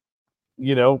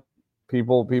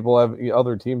people have,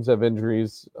 other teams have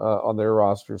injuries on their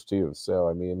rosters too. So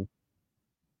I mean,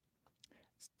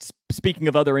 speaking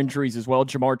of other injuries as well,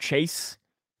 Jamar Chase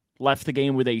left the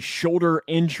game with a shoulder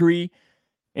injury,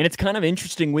 and it's kind of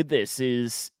interesting with this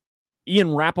is Ian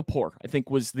Rappaport, I think,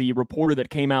 was the reporter that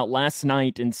came out last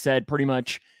night and said pretty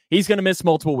much he's going to miss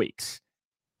multiple weeks.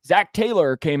 Zach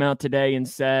Taylor came out today and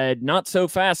said, not so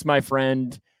fast, my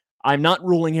friend. I'm not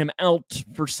ruling him out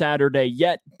for Saturday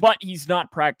yet, but he's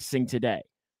not practicing today.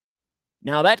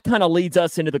 Now, that kind of leads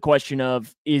us into the question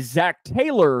of, is Zach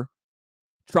Taylor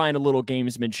trying a little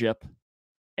gamesmanship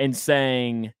and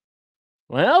saying,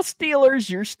 well,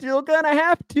 Steelers, you're still going to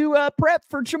have to prep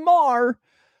for Jamar?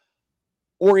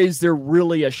 Or is there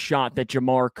really a shot that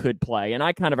Jamar could play? And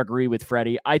I kind of agree with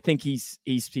Freddie. I think he's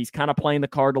kind of playing the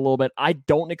card a little bit. I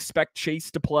don't expect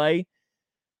Chase to play.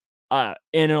 And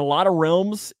in a lot of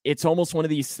realms, it's almost one of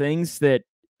these things that,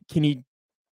 can he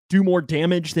do more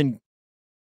damage than,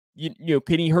 can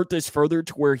he hurt this further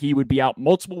to where he would be out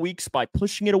multiple weeks by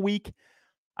pushing it a week?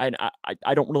 I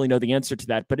don't really know the answer to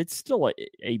that, but it's still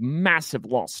a massive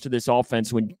loss to this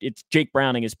offense when it's Jake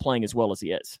Browning is playing as well as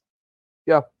he is.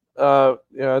 Yeah.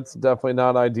 It's definitely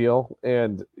not ideal,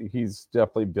 and he's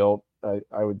definitely built,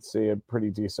 I would say, a pretty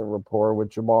decent rapport with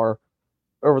Jamar.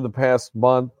 over the past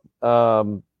month.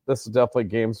 This is definitely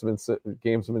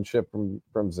gamesmanship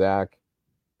from Zach.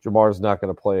 Jamar's not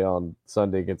going to play on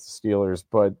Sunday against the Steelers,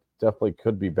 but definitely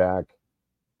could be back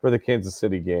for the Kansas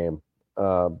City game,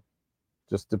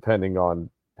 just depending on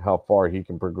how far he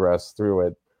can progress through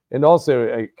it. And also,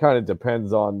 it kind of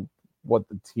depends on what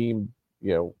the team,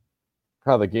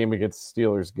 how the game against the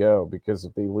Steelers go, because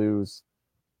if they lose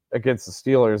against the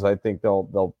Steelers, I think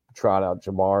they'll trot out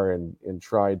Jamar and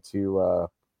try to,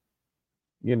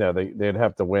 they'd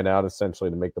have to win out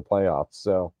essentially to make the playoffs.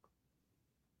 So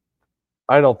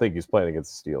I don't think he's playing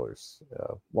against the Steelers.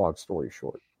 Long story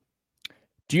short.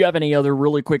 Do you have any other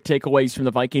really quick takeaways from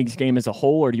the Vikings game as a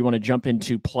whole, or do you want to jump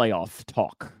into playoff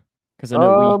talk? Because I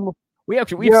know we've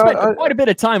spent quite a bit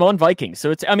of time on Vikings,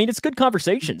 so it's good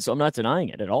conversation. So I'm not denying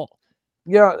it at all.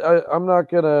 Yeah, I'm not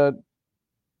gonna.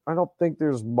 I don't think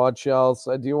there's much else.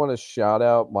 I do want to shout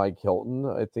out Mike Hilton.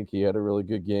 I think he had a really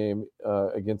good game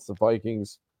against the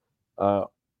Vikings.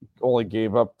 Only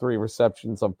gave up 3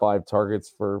 receptions on 5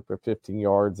 targets for 15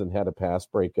 yards and had a pass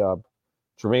breakup.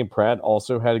 Jermaine Pratt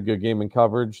also had a good game in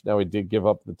coverage. Now, he did give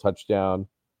up the touchdown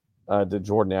to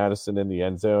Jordan Addison in the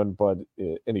end zone, but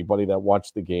anybody that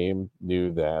watched the game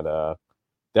knew that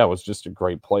that was just a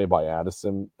great play by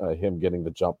Addison, him getting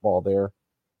the jump ball there.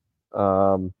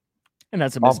 And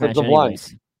that's a mismatch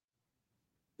anyways.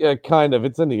 Yeah, kind of.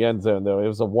 It's in the end zone, though. It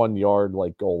was a 1-yard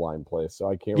goal line play, so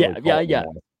I can't really call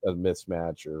it a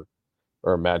mismatch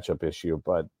or a matchup issue.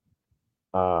 But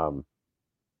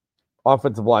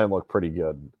offensive line looked pretty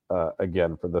good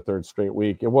again for the 3rd straight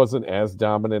week. It wasn't as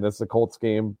dominant as the Colts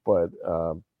game, but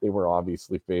they were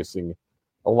obviously facing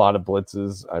a lot of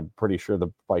blitzes. I'm pretty sure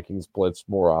the Vikings blitzed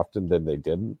more often than they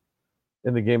didn't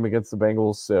in the game against the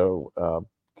Bengals. So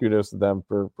kudos to them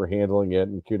for handling it,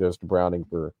 and kudos to Browning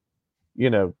for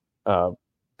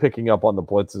picking up on the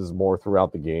blitzes more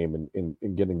throughout the game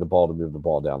and getting the ball to move the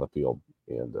ball down the field.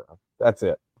 And that's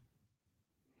it.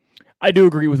 I do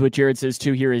agree with what Jared says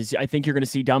too here. I think you're going to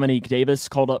see Dominique Davis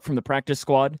called up from the practice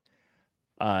squad.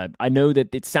 I know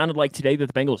that it sounded like today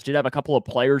that the Bengals did have a couple of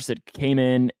players that came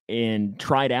in and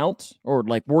tried out or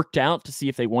worked out to see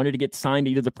if they wanted to get signed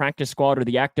to either the practice squad or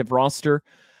the active roster.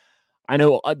 I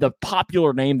know the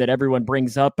popular name that everyone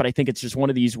brings up, but I think it's just one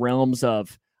of these realms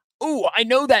of, I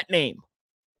know that name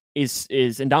is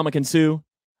Ndamukong Suh.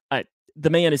 The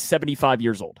man is 75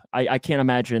 years old. I can't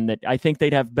imagine that. I think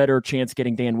they'd have better chance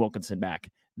getting Dan Wilkinson back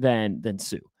than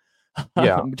Suh.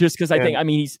 Yeah. Just because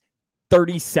he's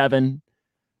 37.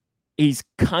 He's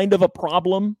kind of a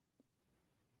problem.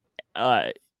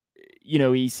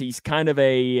 He's kind of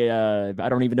a, I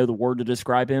don't even know the word to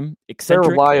describe him. Eccentric.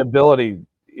 Their liability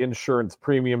insurance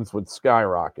premiums would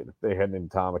skyrocket if they had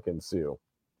Ndamukong Suh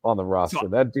on the roster. So,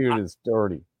 that dude is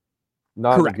dirty.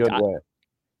 Not correct. In a good way.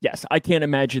 Yes, I can't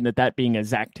imagine that being a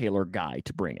Zach Taylor guy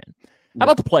to bring in. How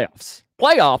about the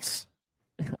playoffs?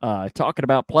 Talking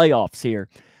about playoffs here.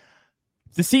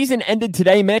 The season ended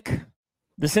today, Mick.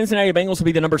 The Cincinnati Bengals will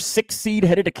be the number 6 seed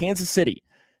headed to Kansas City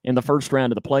in the first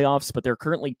round of the playoffs, but they're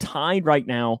currently tied right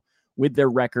now with their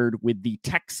record with the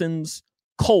Texans,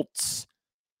 Colts,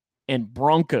 and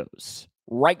Broncos.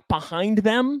 Right behind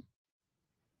them,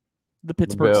 the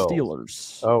Pittsburgh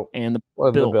Steelers and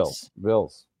the Bills.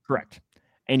 Bills. Correct.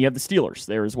 And you have the Steelers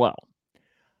there as well.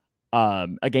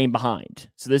 A game behind.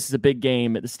 So this is a big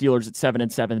game. The Steelers at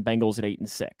 7-7, Bengals at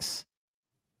 8-6.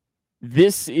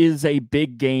 This is a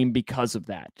big game because of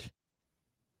that.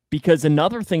 Because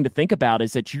another thing to think about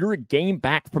is that you're a game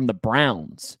back from the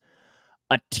Browns,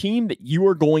 a team that you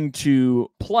are going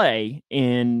to play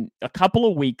in a couple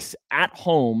of weeks at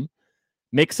home.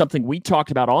 Make something we talked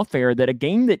about off air, that a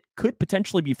game that could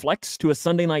potentially be flexed to a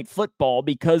Sunday Night Football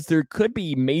because there could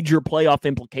be major playoff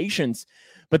implications.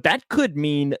 But that could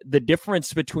mean the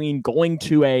difference between going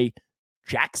to a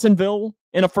Jacksonville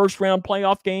in a first round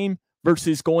playoff game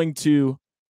versus going to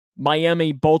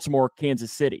Miami, Baltimore,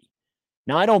 Kansas City.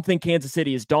 Now, I don't think Kansas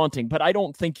City is daunting, but I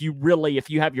don't think you really, if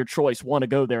you have your choice, want to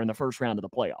go there in the first round of the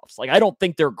playoffs. I don't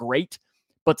think they're great,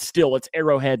 but still, it's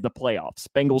Arrowhead, the playoffs.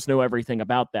 Bengals know everything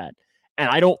about that. And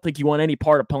I don't think you want any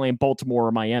part of playing Baltimore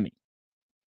or Miami.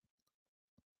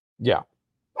 Yeah.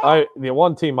 The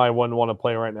one team I wouldn't want to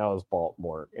play right now is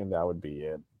Baltimore, and that would be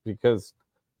it. Because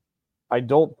I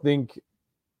don't think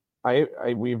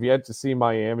we've yet to see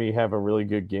Miami have a really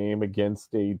good game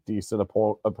against a decent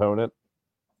opponent.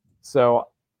 So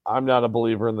I'm not a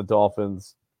believer in the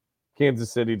Dolphins.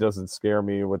 Kansas City doesn't scare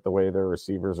me with the way their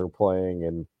receivers are playing,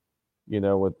 and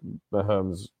with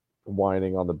Mahomes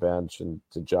whining on the bench and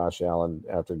to Josh Allen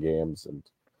after games. And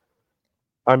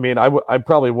I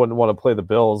probably wouldn't want to play the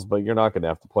Bills, but you're not going to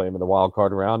have to play them in the wild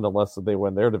card round unless they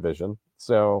win their division.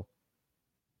 So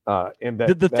And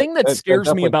The thing that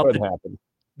scares me about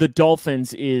the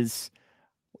Dolphins is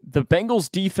the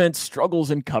Bengals defense struggles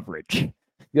in coverage.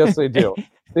 Yes, they do.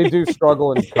 They do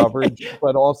struggle in coverage,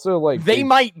 but also like they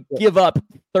might give up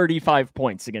 35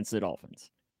 points against the Dolphins.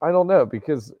 I don't know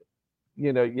because,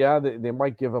 they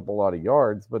might give up a lot of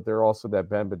yards, but they're also that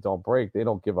bend but don't break. They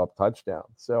don't give up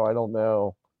touchdowns. So I don't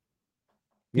know.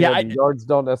 The yards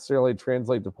don't necessarily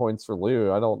translate to points for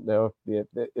Lou. I don't know if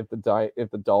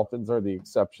the Dolphins are the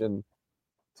exception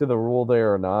to the rule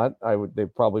there or not. They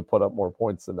probably put up more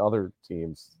points than other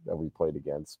teams that we played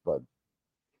against, but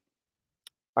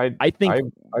I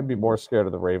think I'd be more scared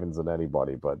of the Ravens than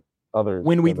anybody. But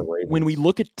when we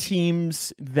look at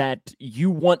teams that you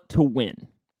want to win,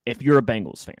 if you're a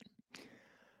Bengals fan,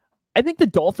 I think the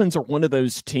Dolphins are one of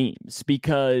those teams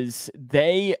because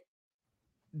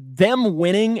them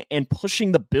winning and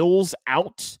pushing the Bills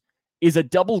out is a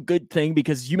double good thing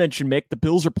because you mentioned, Mick, the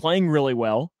Bills are playing really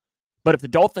well. But if the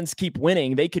Dolphins keep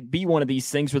winning, they could be one of these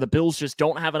things where the Bills just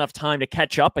don't have enough time to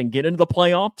catch up and get into the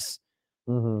playoffs.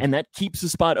 Mm-hmm. And that keeps the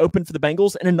spot open for the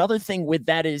Bengals. And another thing with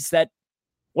that is that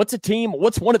what's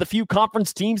one of the few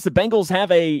conference teams the Bengals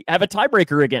have a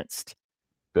tiebreaker against?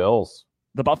 Bills.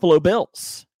 The Buffalo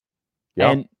Bills.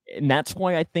 Yeah. And that's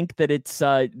why I think that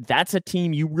that's a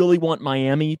team you really want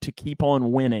Miami to keep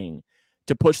on winning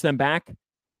to push them back.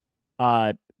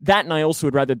 That, and I also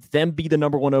would rather them be the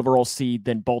number one overall seed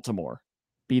than Baltimore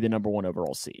be the number one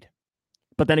overall seed.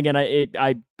 But then again,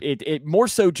 it more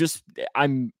so just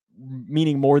I'm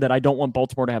meaning more that I don't want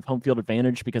Baltimore to have home field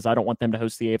advantage because I don't want them to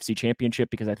host the AFC Championship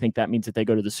because I think that means that they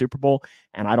go to the Super Bowl,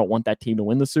 and I don't want that team to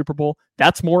win the Super Bowl.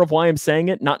 That's more of why I'm saying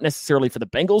it, not necessarily for the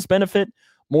Bengals' benefit,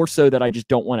 more so that I just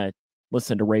don't want to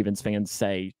listen to Ravens fans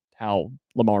say how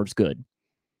Lamar's good.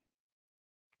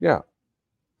 Yeah.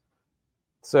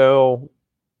 So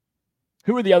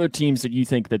who are the other teams that you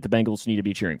think that the Bengals need to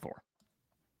be cheering for?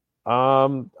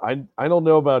 I don't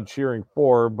know about cheering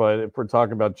for, but if we're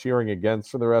talking about cheering against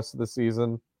for the rest of the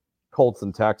season, Colts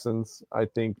and Texans, I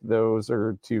think those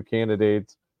are two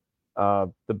candidates.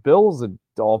 The Bills and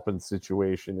Dolphins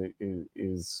situation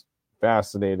is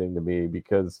fascinating to me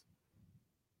because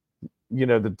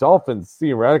the Dolphins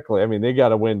theoretically, I mean, they got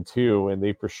to win 2 and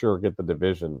they for sure get the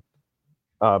division.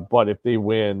 But if they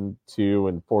win 2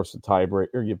 and force a tiebreak,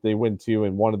 or if they win 2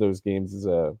 and one of those games is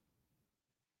or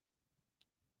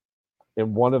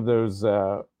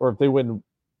if they win,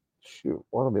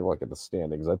 let me look at the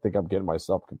standings. I think I'm getting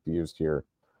myself confused here.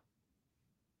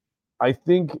 I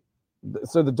think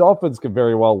so. The Dolphins could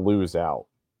very well lose out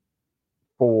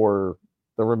for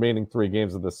the remaining 3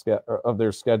 games of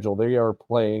their schedule. They are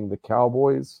playing the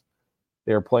Cowboys,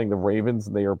 they are playing the Ravens,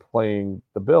 and they are playing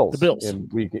the Bills in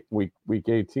week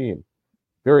 18.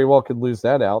 Very well could lose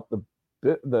that out.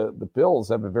 The Bills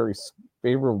have a very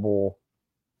favorable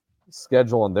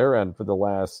schedule on their end for the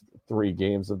last 3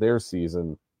 games of their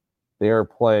season. They are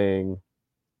playing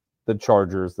the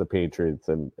Chargers, the Patriots,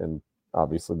 and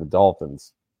obviously the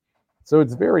Dolphins. So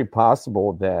it's very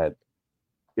possible that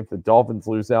if the Dolphins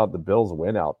lose out, the Bills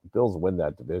win out. The Bills win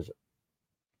that division.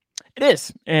 It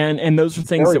is, and those are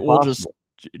things that we'll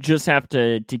just have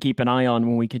to keep an eye on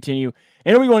when we continue.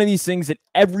 And it'll be one of these things that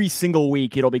every single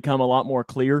week it'll become a lot more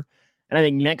clear. And I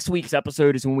think next week's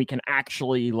episode is when we can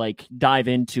actually dive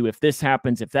into if this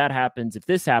happens, if that happens, if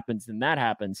this happens, then that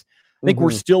happens. I think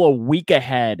we're still a week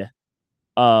ahead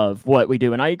of what we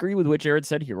do. And I agree with what Jared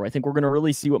said here. I think we're going to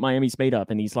really see what Miami's made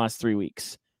up in these last 3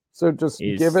 weeks. So just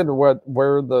given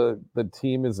where the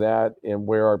team is at and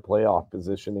where our playoff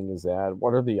positioning is at,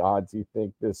 what are the odds you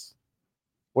think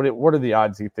what are the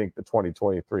odds you think the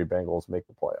 2023 Bengals make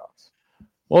the playoffs?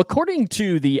 Well, according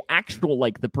to the actual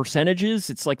the percentages,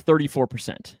 it's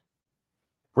 34%.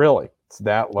 Really? It's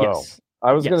that low? Yes.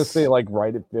 I was going to say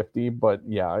right at 50, but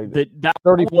yeah, that's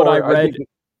what I read.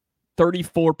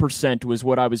 34% was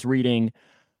what I was reading.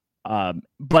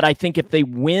 But I think if they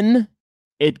win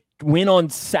on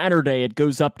Saturday, it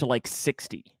goes up to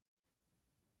 60.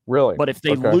 Really? But if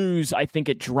they lose, I think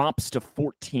it drops to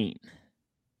 14.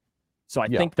 So I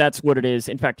think that's what it is.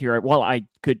 In fact, here, I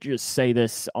could just say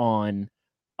this on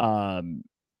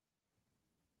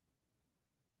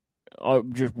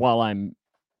just while I'm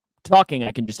talking,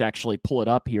 I can just actually pull it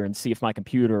up here and see if my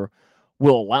computer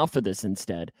will allow for this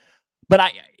instead.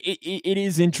 But it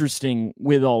is interesting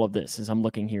with all of this as I'm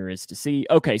looking here is to see,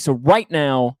 okay, so right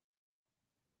now,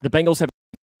 the Bengals have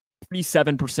a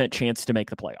 37% chance to make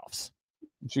the playoffs.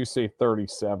 Did you say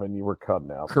 37? You were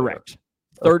cutting out. Correct.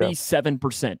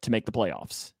 37% to make the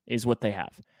playoffs is what they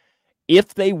have.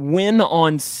 If they win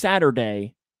on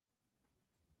Saturday,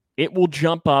 it will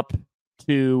jump up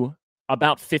to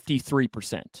about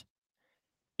 53%.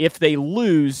 If they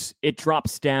lose, it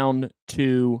drops down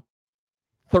to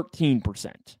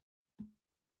 13%.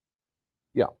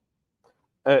 Yeah.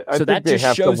 I So think that they just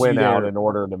have to shows you win out there. in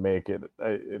order to make it.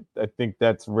 I think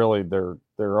that's really their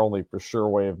only for sure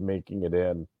way of making it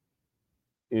in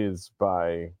is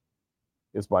by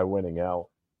winning out.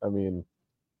 I mean,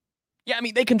 Yeah, I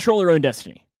mean, they control their own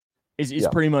destiny. Is Yeah.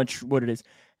 pretty much what it is.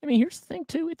 I mean, here's the thing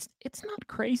too. It's not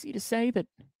crazy to say that.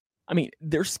 I mean,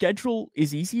 their schedule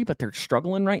is easy, but they're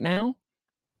struggling right now.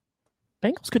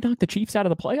 Bengals could knock the Chiefs out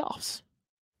of the playoffs.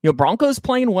 Broncos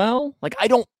playing well. Like, I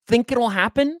don't think it'll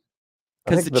happen I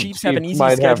because think the the Chiefs have an Chiefs easy might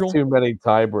have schedule. too many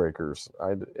tiebreakers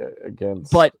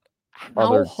against But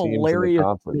other how teams in the hilarious would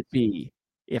conference. it be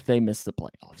if they missed the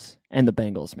playoffs and the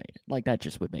Bengals made it? Like, that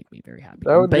just would make me very happy.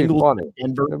 That would be Bengals, funny.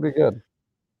 Denver. That'd be good.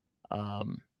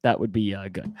 That would be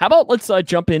good. How about let's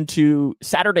jump into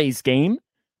Saturday's game?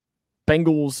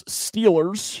 Bengals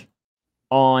Steelers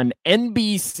on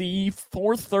NBC,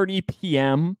 4:30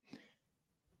 p.m.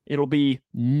 It'll be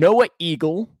Noah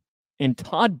Eagle and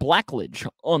Todd Blackledge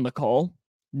on the call.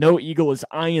 Noah Eagle is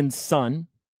Ian's son,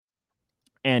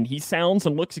 and he sounds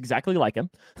and looks exactly like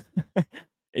him.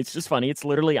 It's just funny. It's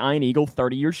literally Ian Eagle,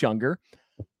 30 years younger.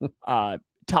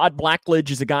 Todd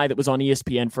Blackledge is a guy that was on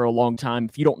ESPN for a long time.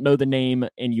 If you don't know the name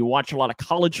and you watch a lot of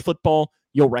college football,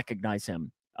 you'll recognize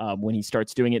him when he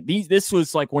starts doing it. This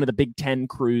was like one of the Big Ten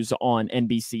crews on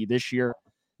NBC this year.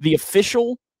 The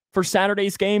official for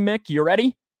Saturday's game, Mick, you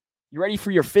ready? You ready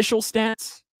for your official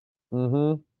stats?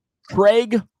 Mm-hmm.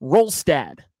 Craig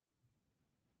Rolstad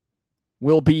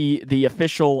will be the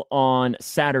official on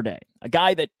Saturday. A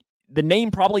guy that the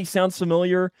name probably sounds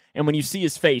familiar, and when you see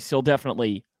his face, he'll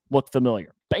definitely look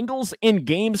familiar. Bengals in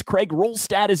games, Craig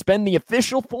Rolstad has been the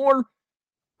official for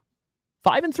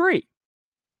 5-3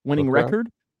 winning record.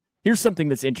 Here's something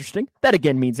that's interesting. That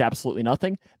again means absolutely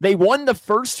nothing. They won the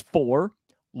first 4,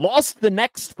 lost the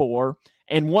next 4,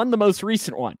 and won the most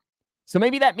recent one. So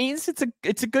maybe that means it's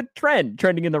a good trend,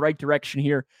 trending in the right direction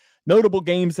here. Notable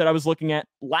games that I was looking at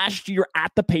last year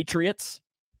at the Patriots.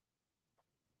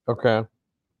 Okay.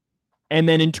 And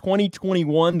then in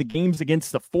 2021, the games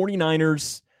against the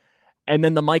 49ers, and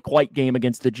then the Mike White game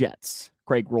against the Jets.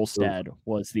 Craig Rolstad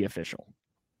was the official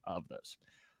of those.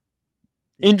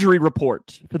 Injury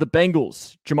report for the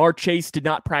Bengals. Jamar Chase did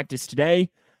not practice today.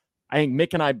 I think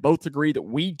Mick and I both agree that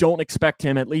we don't expect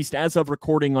him, at least as of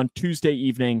recording on Tuesday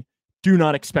evening, do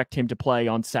not expect him to play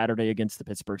on Saturday against the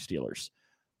Pittsburgh Steelers.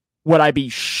 Would I be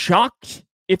shocked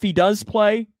if he does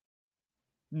play?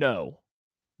 No.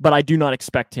 But I do not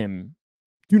expect him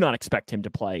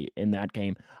to play in that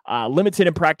game. Limited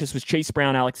in practice was Chase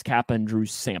Brown, Alex Kappa, and Drew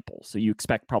Sample. So you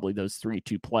expect probably those 3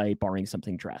 to play, barring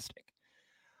something drastic.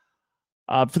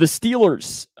 For the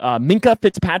Steelers, Minkah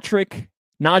Fitzpatrick,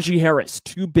 Najee Harris,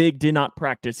 too big, did not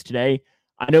practice today.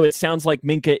 I know it sounds like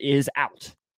Minkah is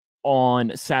out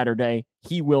on Saturday.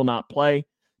 He will not play.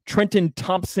 Trenton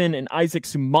Thompson and Isaac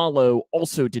Sumalo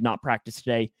also did not practice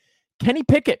today. Kenny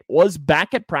Pickett was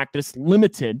back at practice,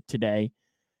 limited today.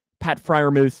 Pat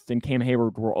Freiermuth and Cam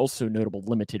Hayward were also notable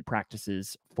limited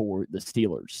practices for the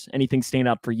Steelers. Anything stand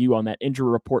out for you on that injury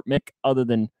report, Mick, other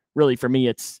than really for me,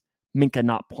 it's Minkah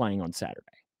not playing on Saturday?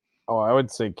 Oh, I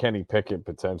would say Kenny Pickett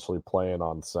potentially playing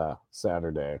on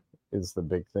Saturday is the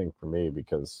big thing for me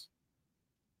because,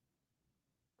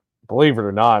 believe it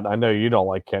or not, I know you don't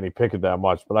like Kenny Pickett that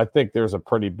much, but I think there's a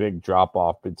pretty big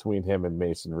drop-off between him and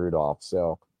Mason Rudolph.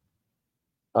 So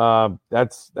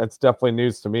that's definitely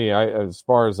news to me. As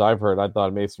far as I've heard, I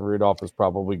thought Mason Rudolph was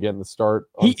probably getting the start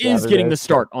on Saturday. He is getting the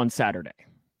start on Saturday.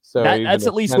 So that's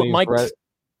at least what Mike's...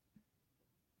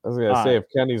 I was going to say, if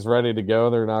Kenny's ready to go,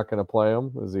 they're not going to play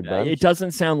him. Is he benched? It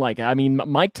doesn't sound like it. I mean,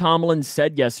 Mike Tomlin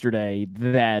said yesterday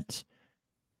that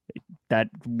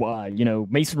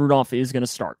Mason Rudolph is going to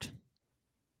start.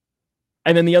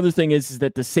 And then the other thing is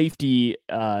that the safety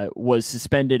was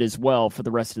suspended as well for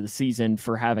the rest of the season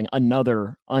for having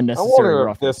another unnecessary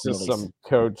roughness. This is some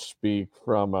coach speak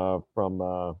from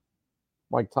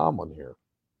Mike Tomlin here.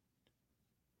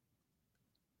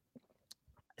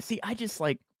 See, I just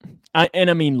like,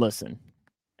 listen,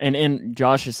 and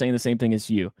Josh is saying the same thing as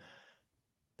you.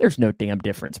 There's no damn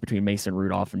difference between Mason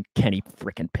Rudolph and Kenny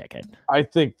freaking Pickett. I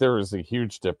think there is a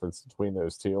huge difference between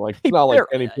those two. Like, it's not like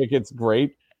Kenny Pickett's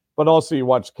great, but also you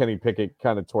watch Kenny Pickett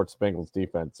kind of torch Bengals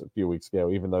defense a few weeks ago,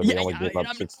 even though they only gave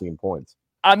up 16 points.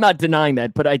 I'm not denying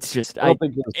that, but it's just... I don't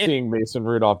think you're seeing Mason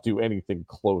Rudolph do anything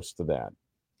close to that.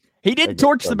 He did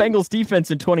torch the Bengals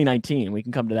defense in 2019. We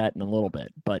can come to that in a little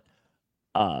bit, but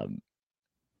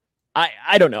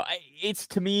I don't know. It's,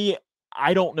 to me,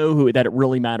 I don't know that it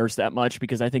really matters that much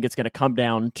because I think it's going to come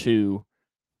down to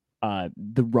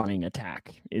The running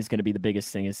attack is going to be the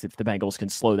biggest thing, is if the Bengals can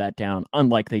slow that down,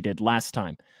 unlike they did last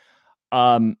time.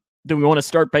 Do we want to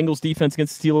start Bengals defense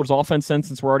against Steelers offense then,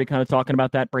 since we're already kind of talking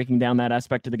about that, breaking down that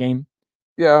aspect of the game?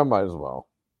 Yeah, I might as well.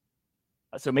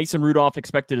 So Mason Rudolph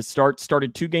expected to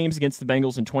started 2 games against the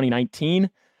Bengals in 2019.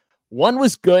 One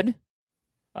was good,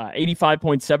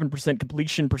 85.7%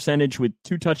 completion percentage with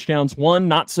 2 touchdowns. One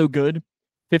not so good,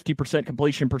 50%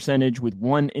 completion percentage with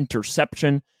 1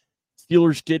 interception.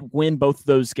 Steelers did win both of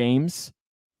those games.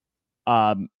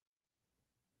 When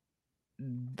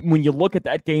you look at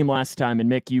that game last time,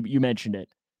 and Mick, you mentioned it,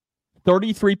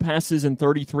 33 passes and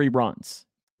 33 runs.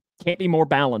 Can't be more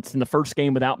balanced. In the first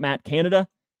game without Matt Canada,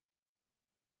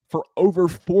 for over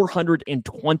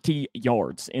 420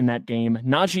 yards in that game.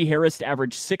 Najee Harris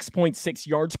averaged 6.6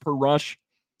 yards per rush,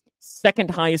 second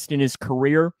highest in his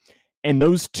career. And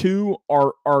those two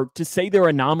are to say they're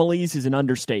anomalies is an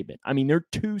understatement. I mean, they're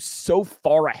two so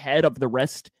far ahead of the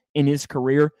rest in his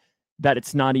career that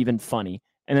it's not even funny.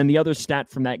 And then the other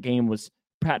stat from that game was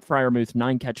Pat Freiermuth,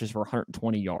 9 catches for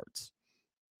 120 yards.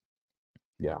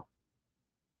 Yeah.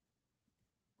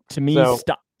 To me,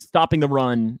 stopping the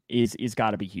run is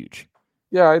got to be huge.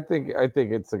 Yeah, I think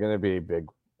it's going to be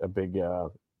a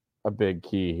big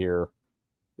key here.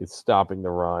 It's stopping the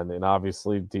run, and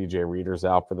obviously DJ Reader's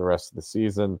out for the rest of the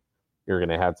season. You're going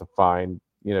to have to find,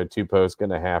 Tupo's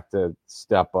going to have to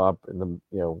step up in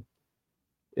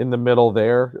the middle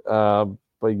there.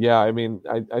 But yeah, I mean,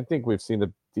 I think we've seen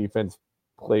the defense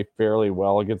play fairly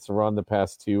well against the run the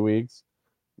past 2 weeks.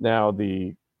 Now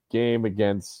the game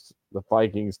against the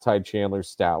Vikings, Ty Chandler's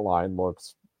stat line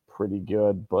looks pretty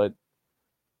good, but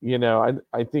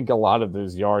I think a lot of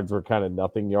those yards were kind of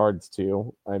nothing yards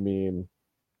too. I mean,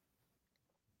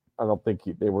 I don't think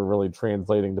they were really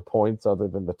translating to points other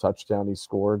than the touchdown he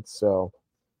scored. So,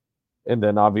 and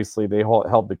then obviously they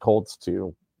held the Colts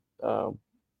to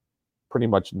pretty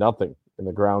much nothing in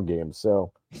the ground game.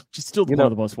 So, just still one of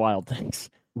the most wild things.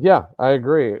 Yeah, I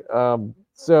agree.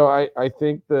 So I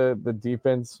think the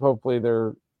defense, hopefully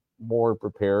they're more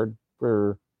prepared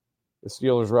for the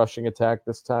Steelers rushing attack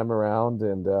this time around.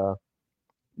 And,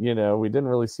 we didn't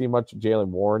really see much of Jaylen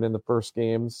Warren in the first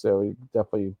game. So he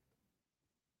definitely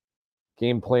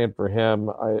game plan for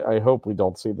him. I hope we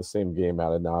don't see the same game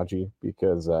out of Najee,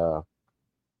 because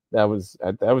that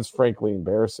was frankly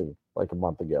embarrassing like a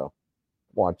month ago,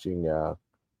 watching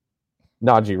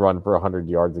Najee run for 100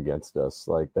 yards against us.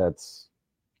 Like that's.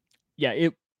 Yeah,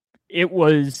 it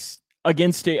was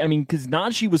against it. I mean, because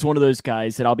Najee was one of those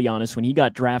guys that, I'll be honest, when he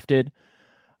got drafted,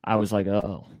 I was like,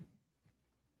 oh,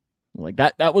 like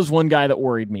that was one guy that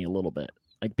worried me a little bit.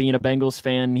 Like, being a Bengals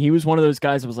fan, he was one of those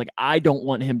guys that was like, I don't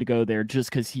want him to go there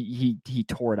just because he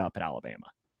tore it up at Alabama.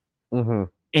 Mm-hmm.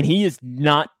 And he is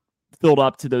not filled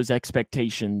up to those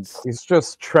expectations. He's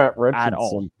just Trent Richardson at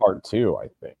all. part 2, I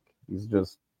think. He's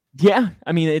just. Yeah,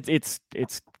 I mean, it's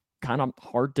kind of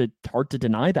hard to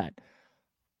deny that.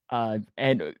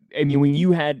 And I mean, when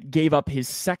you gave up his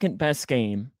second best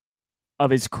game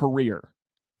of his career,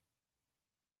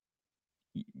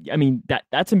 I mean,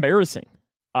 that's embarrassing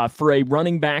for a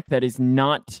running back that's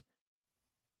not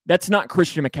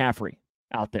Christian McCaffrey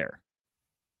out there.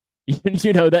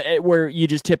 That where you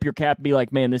just tip your cap and be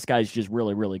like, man, this guy's just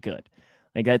really, really good.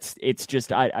 Like that's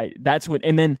what.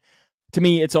 And then to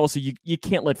me, it's also you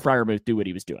can't let Freiermuth do what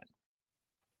he was doing.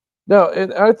 No,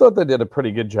 and I thought they did a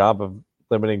pretty good job of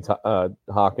limiting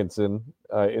Hawkinson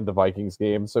in the Vikings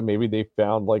game. So maybe they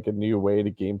found like a new way to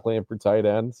game plan for tight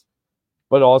ends.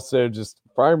 But also just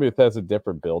Freiermuth has a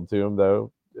different build to him,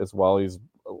 though, as well. He's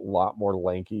a lot more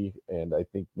lanky, and I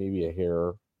think maybe a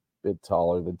hair bit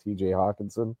taller than TJ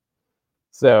Hawkinson.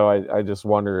 So I just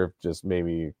wonder if just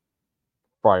maybe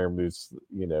Freiermuth's,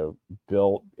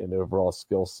 built an overall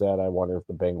skill set. I wonder if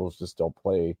the Bengals just don't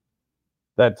play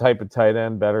that type of tight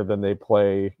end better than they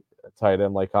play a tight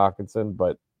end like Hawkinson.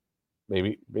 But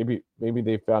maybe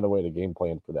they found a way to game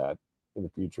plan for that in the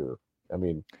future. I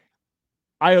mean,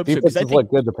 I hope so. Defense has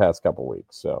looked good the past couple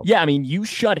weeks. So yeah, I mean, you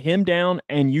shut him down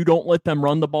and you don't let them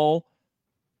run the ball.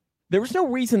 There was no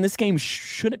reason this game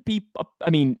shouldn't be. I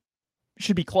mean,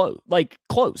 should be close. Like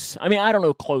close. I mean, I don't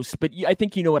know close, but I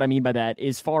think you know what I mean by that.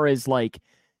 As far as like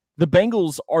the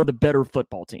Bengals are the better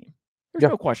football team. There's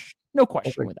no question. No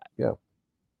question with that. Yeah.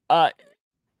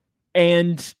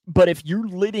 But if you're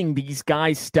letting these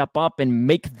guys step up and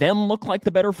make them look like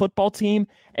the better football team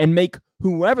and make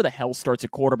whoever the hell starts a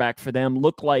quarterback for them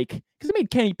look like, because it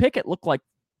made Kenny Pickett look like,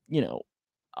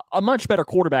 a much better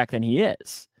quarterback than he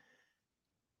is.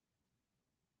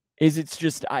 It's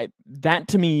just, that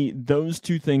to me, those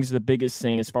two things are the biggest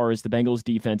thing as far as the Bengals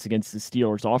defense against the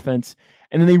Steelers offense.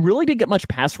 And then they really didn't get much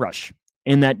pass rush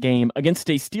in that game against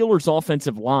a Steelers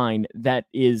offensive line that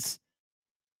is.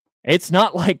 It's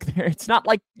not like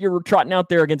you're trotting out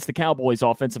there against the Cowboys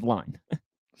offensive line.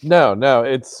 No,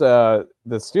 it's the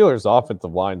Steelers'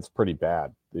 offensive line's pretty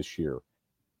bad this year.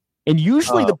 And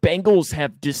usually the Bengals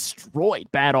have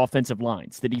destroyed bad offensive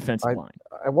lines, the defensive line.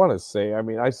 I want to say, I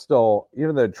mean,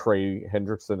 even though Trey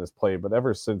Hendrickson has played, but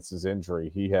ever since his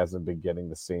injury, he hasn't been getting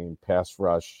the same pass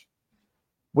rush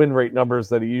win rate numbers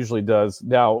that he usually does.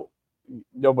 Now,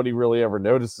 nobody really ever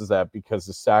notices that because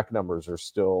the sack numbers are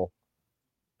still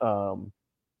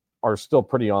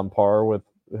pretty on par with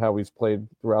how he's played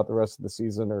throughout the rest of the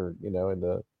season, or in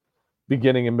the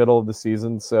beginning and middle of the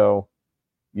season. So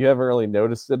you haven't really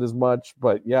noticed it as much,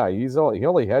 but yeah, he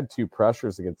only had 2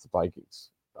 pressures against the Vikings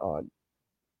on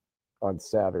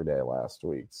Saturday last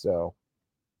week. So,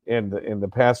 and the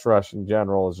pass rush in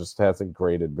general just hasn't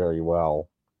graded very well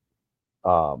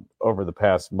over the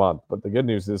past month. But the good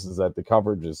news is that the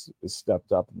coverage is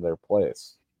stepped up in their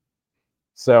place.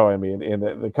 So, I mean, in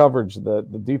the coverage, the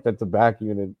defensive back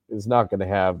unit is not going to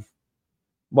have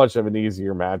much of an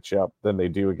easier matchup than they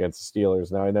do against the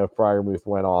Steelers. Now, I know Freiermuth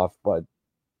went off, but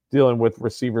dealing with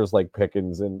receivers like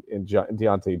Pickens and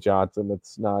Deontay Johnson,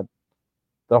 it's not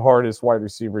the hardest wide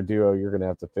receiver duo you're going to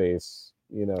have to face.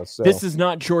 So this is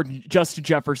not Justin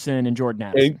Jefferson and Jordan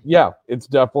Addison. It's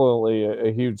definitely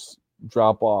a huge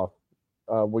drop off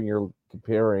when you're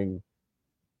comparing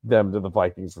them to the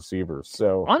Vikings receivers.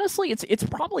 So honestly, it's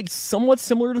probably somewhat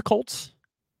similar to Colts.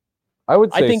 I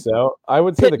would say so. I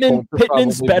would say the Colts are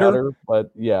Pittman's probably better,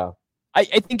 but yeah. I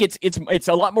think it's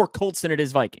a lot more Colts than it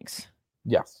is Vikings.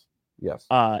 Yes.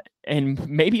 And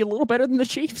maybe a little better than the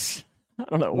Chiefs. I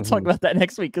don't know. We'll talk about that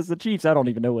next week because the Chiefs, I don't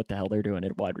even know what the hell they're doing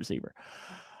at wide receiver.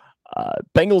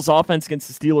 Bengals offense against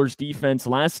the Steelers defense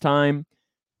last time.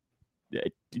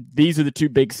 These are the 2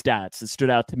 big stats that stood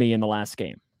out to me in the last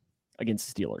game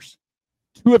against the Steelers.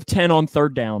 2 of 10 on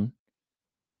third down.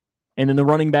 And then the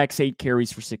running backs 8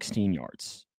 carries for 16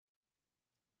 yards.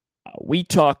 We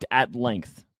talked at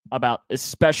length about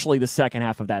especially the second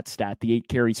half of that stat, the 8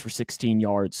 carries for 16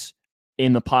 yards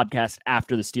in the podcast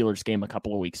after the Steelers game a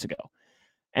couple of weeks ago.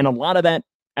 And a lot of that,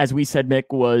 as we said, Mick,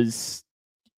 was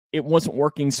it wasn't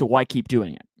working, so why keep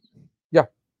doing it? Yeah.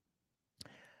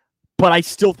 But I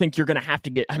still think you're going to have to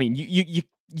get, I mean,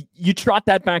 you trot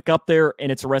that back up there, and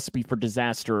it's a recipe for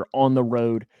disaster on the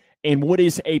road in what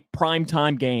is a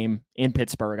primetime game in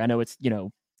Pittsburgh. I know it's,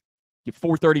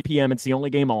 4:30 p.m. It's the only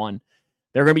game on.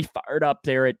 They're going to be fired up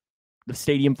there at the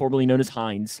stadium formerly known as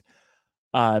Heinz.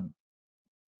 That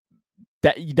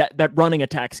running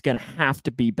attack's going to have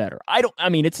to be better.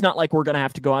 It's not like we're going to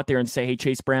have to go out there and say, hey,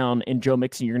 Chase Brown and Joe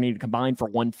Mixon, you're going to need to combine for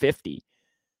 150.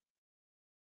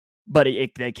 But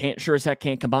they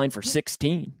can't combine for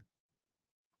 16.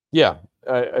 Yeah,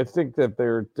 I think that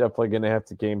they're definitely going to have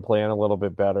to game plan a little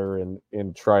bit better and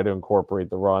try to incorporate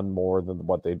the run more than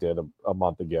what they did a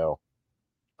month ago.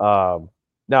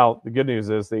 Now, the good news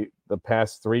is the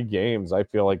past 3 games, I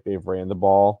feel like they've ran the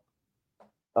ball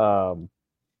a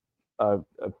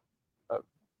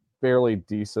fairly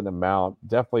decent amount.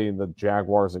 Definitely in the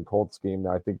Jaguars and Colts game.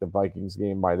 I think the Vikings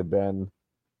game might have been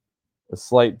a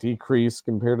slight decrease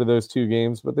compared to those 2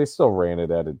 games, but they still ran it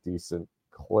at a decent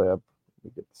clip. Let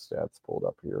me get the stats pulled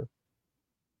up here.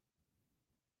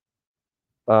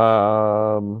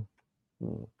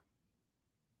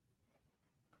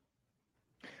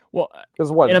 Well, because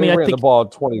they ran the ball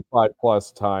 25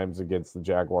 plus times against the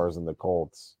Jaguars and the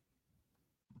Colts.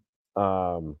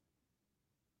 Do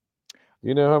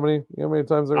you know how many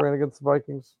times they ran against the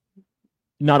Vikings?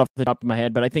 Not off the top of my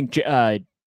head, but I think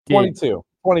 22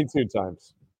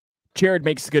 times. Jared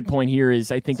makes a good point here.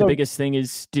 Is I think the biggest thing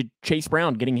is did Chase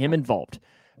Brown getting him involved.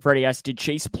 Freddie asked, I'm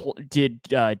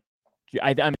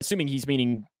assuming he's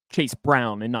meaning Chase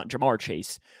Brown and not Jamar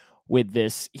Chase with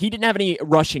this. He didn't have any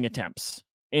rushing attempts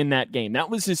in that game. That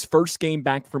was his first game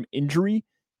back from injury,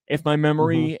 if my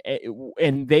memory.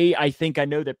 And I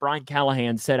know that Brian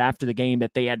Callahan said after the game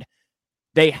that they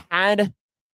had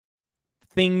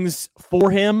things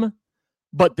for him,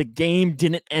 but the game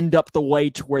didn't end up the way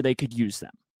to where they could use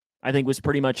them. I think was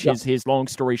pretty much his long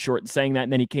story short in saying that.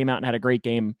 And then he came out and had a great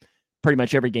game pretty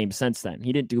much every game since then.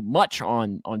 He didn't do much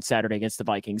on Saturday against the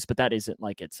Vikings, but that isn't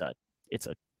like it's a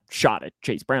shot at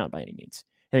Chase Brown by any means.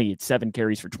 I think he had 7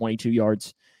 carries for 22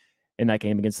 yards in that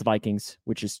game against the Vikings,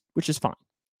 which is fine.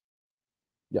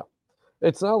 Yeah.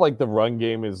 It's not like the run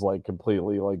game is like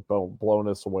completely like blown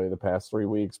us away the past 3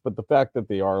 weeks, but the fact that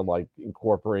they are like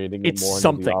incorporating it more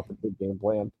into the offensive game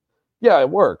plan. Yeah,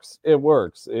 it works.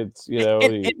 It's,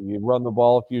 you run the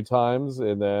ball a few times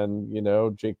and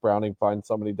then, Jake Browning finds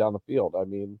somebody down the field. I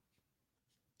mean,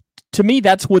 To me,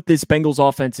 that's what this Bengals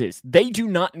offense is. They do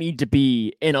not need to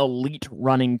be an elite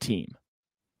running team.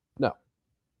 No.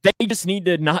 They just need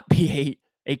to not be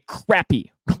a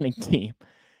crappy running team.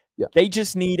 Yeah. They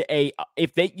just need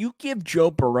you give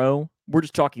Joe Burrow, we're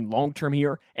just talking long-term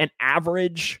here, an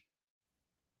average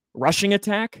rushing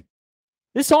attack,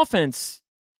 this offense,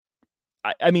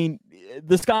 I mean,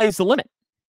 the sky is the limit.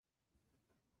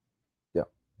 Yeah.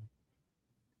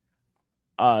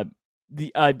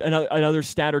 Another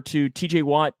stat or two, TJ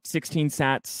Watt, 16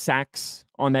 sacks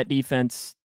on that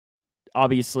defense.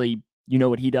 Obviously, you know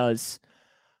what he does.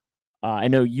 I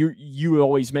know you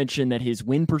always mention that his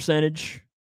win percentage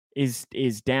is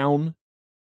down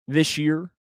this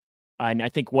year. And I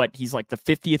think he's like the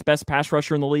 50th best pass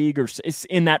rusher in the league, or it's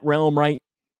in that realm, right?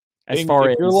 As far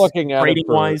if as you're looking at grading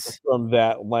it wise, from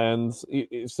that lens,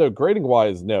 so grading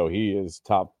wise, no, he is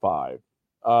top 5.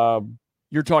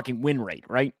 You're talking win rate,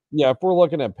 right? Yeah, if we're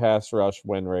looking at pass rush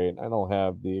win rate, I don't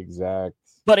have the exact,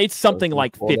 but it's something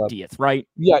like 50th, right?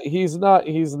 Yeah, he's not.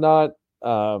 He's not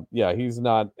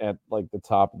at like the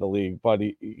top of the league, but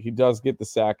he does get the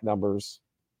sack numbers,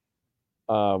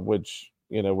 which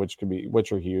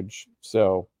which are huge.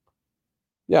 So,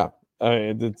 yeah,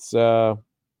 it's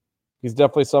he's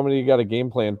definitely somebody you got a game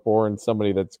plan for, and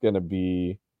somebody that's going to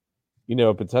be,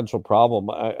 a potential problem.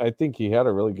 I think he had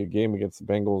a really good game against the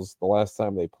Bengals the last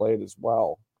time they played as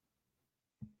well.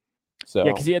 So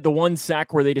yeah, because he had the one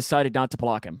sack where they decided not to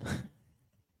block him.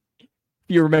 If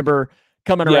you remember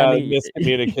coming around the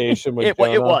miscommunication with it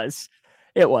was.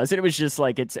 And it was just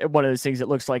like, it's one of those things that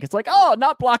looks like, it's like, oh,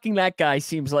 not blocking that guy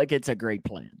seems like it's a great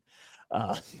plan.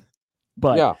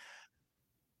 But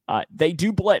yeah, they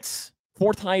do blitz.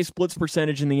 4th highest blitz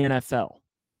percentage in the NFL.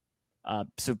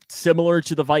 So similar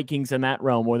to the Vikings in that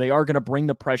realm, where they are going to bring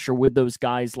the pressure with those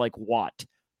guys like Watt.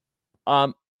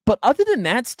 But other than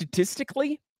that,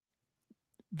 statistically,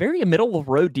 very a middle of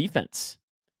the road defense.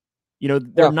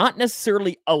 They're not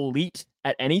necessarily elite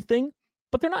at anything,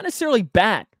 but they're not necessarily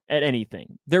bad at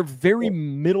anything. They're very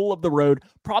middle of the road,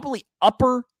 probably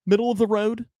upper middle of the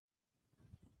road,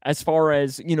 as far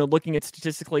as, looking at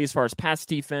statistically, as far as pass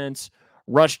defense,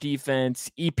 rush defense,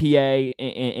 EPA,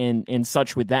 and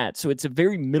such with that. So it's a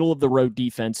very middle of the road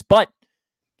defense, but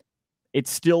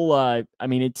it's still,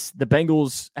 it's the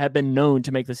Bengals have been known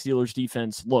to make the Steelers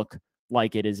defense look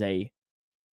like it is a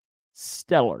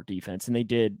stellar defense. And they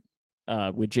did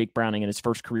with Jake Browning in his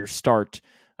first career start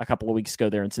a couple of weeks ago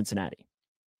there in Cincinnati.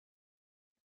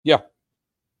 Yeah.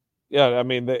 Yeah, I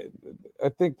mean, I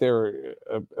think they're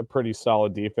a pretty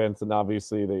solid defense, and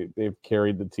obviously they've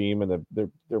carried the team, and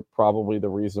they're probably the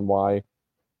reason why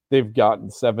they've gotten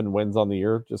 7 wins on the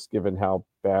year, just given how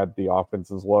bad the offense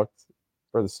has looked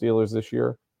for the Steelers this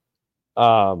year.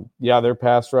 Their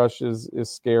pass rush is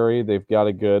scary. They've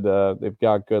got good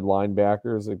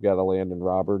linebackers. They've got a Landon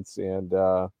Roberts,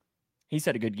 and he's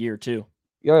had a good year too.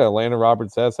 Yeah, Landon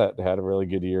Roberts has had a really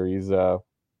good year. He's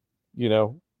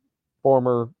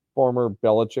former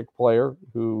Belichick player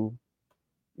who,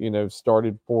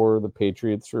 started for the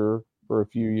Patriots for a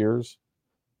few years.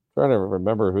 I'm trying to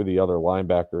remember who the other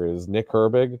linebacker is. Nick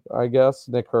Herbig, I guess.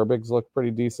 Nick Herbig's looked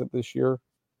pretty decent this year.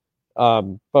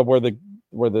 But where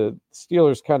the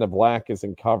Steelers kind of lack is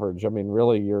in coverage. I mean,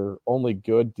 really, your only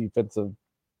good defensive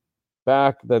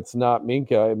back that's not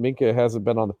Minka. Minka hasn't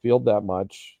been on the field that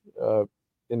much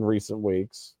in recent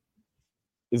weeks.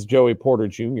 Is Joey Porter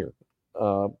Jr.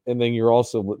 And then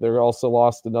they're also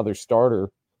lost another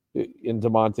starter in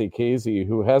DeMonte Casey,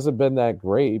 who hasn't been that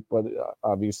great, but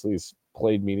obviously has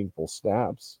played meaningful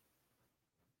snaps.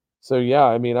 So yeah,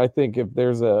 I mean, I think if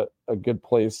there's a good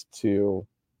place to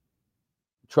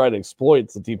try to exploit,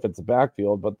 it's the defensive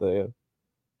backfield, but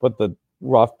the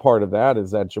rough part of that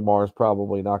is that Jamar is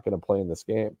probably not going to play in this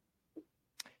game.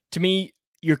 To me,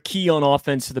 your key on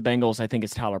offense for the Bengals, I think,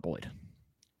 is Tyler Boyd.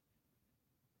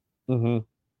 Mm-hmm.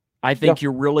 I think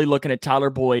you're really looking at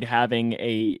Tyler Boyd having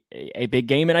a big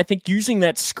game, and I think using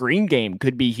that screen game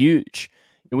could be huge.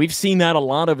 And we've seen that a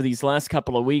lot over these last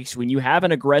couple of weeks. When you have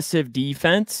an aggressive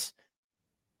defense,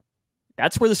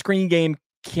 that's where the screen game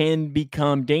can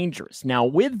become dangerous. Now,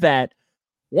 with that,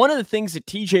 one of the things that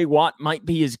TJ Watt might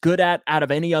be as good at out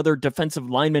of any other defensive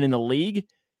lineman in the league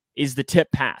is the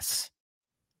tip pass.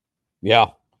 Yeah.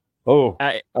 Oh,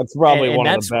 that's probably one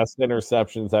of the best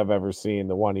interceptions I've ever seen.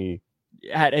 The one he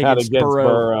had against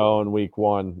Burrow in week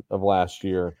 1 of last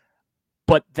year.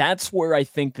 But that's where I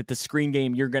think that the screen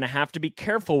game, you're going to have to be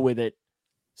careful with it.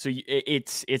 So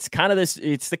it's kind of this,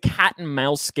 it's the cat and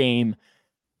mouse game.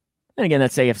 And again,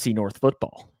 that's AFC North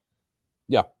football.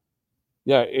 Yeah.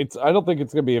 Yeah. I don't think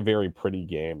it's going to be a very pretty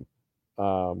game.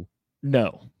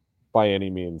 No. By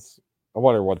any means. I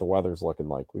wonder what the weather's looking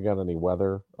like. We got any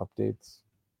weather updates?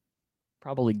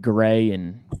 Probably gray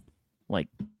and like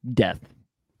death.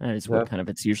 That is what That, kind of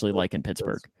it's usually like in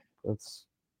Pittsburgh. that's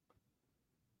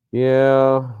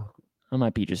yeah. I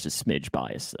might be just a smidge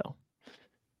biased though.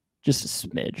 Just a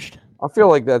smidged. I feel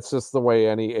like that's just the way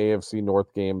any AFC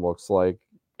North game looks like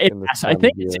in this I time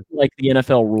think of year. it's like the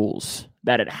NFL rules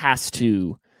that it has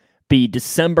to be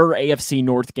December. AFC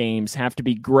North games have to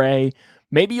be gray,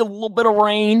 maybe a little bit of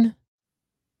rain.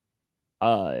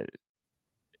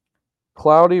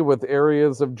 Cloudy with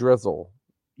areas of drizzle.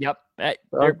 Yep. That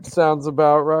sounds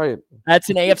about right. That's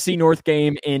an AFC North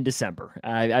game in December.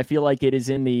 I feel like it is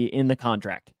in the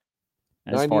contract.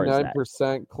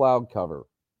 99% cloud cover.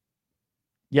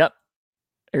 Yep.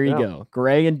 There you go.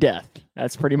 Gray and death.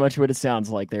 That's pretty much what it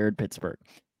sounds like there in Pittsburgh.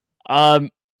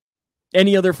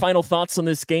 Any other final thoughts on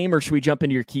this game, or should we jump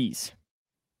into your keys?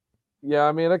 Yeah,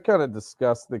 I mean, I kind of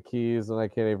discussed the keys, and I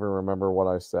can't even remember what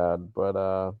I said.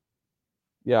 But,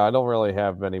 yeah, I don't really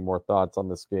have many more thoughts on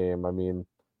this game. I mean,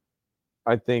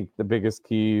 I think the biggest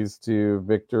keys to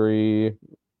victory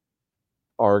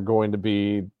are going to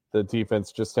be the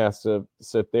defense just has to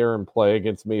sit there and play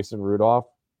against Mason Rudolph.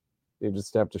 They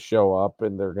just have to show up,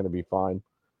 and they're going to be fine.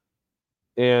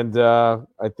 And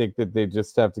I think that they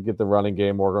just have to get the running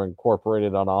game more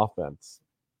incorporated on offense.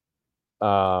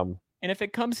 And if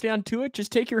it comes down to it,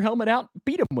 just take your helmet out,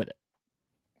 beat them with it.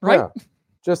 Right? Yeah.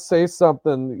 Just say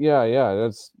something. Yeah.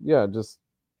 Just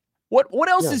what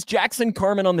else is Jackson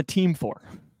Carman on the team for?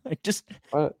 Like, just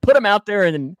put him out there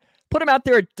and put him out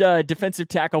there at defensive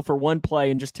tackle for one play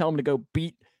and just tell him to go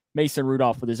beat Mason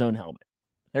Rudolph with his own helmet.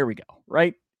 There we go.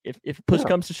 Right? If push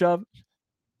comes to shove.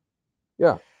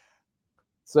 Yeah.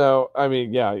 So, I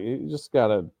mean, yeah, you just got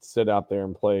to sit out there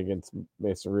and play against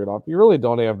Mason Rudolph. You really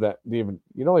don't have you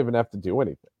don't even have to do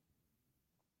anything.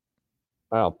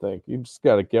 I don't think. You just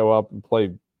got to go up and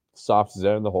play soft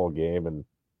zone the whole game and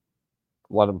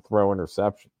let him throw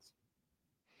interceptions.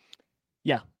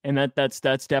 Yeah, and that's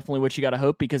definitely what you got to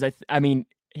hope, because I mean,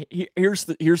 here's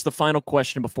the final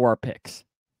question before our picks.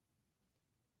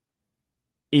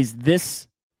 Is this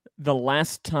the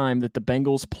last time that the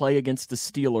Bengals play against the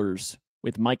Steelers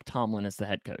with Mike Tomlin as the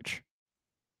head coach?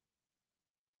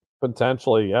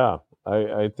 Potentially, yeah.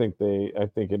 I think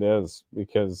it is,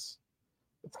 because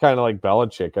it's kind of like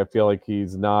Belichick. I feel like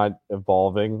he's not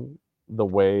evolving the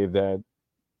way that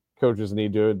coaches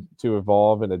need to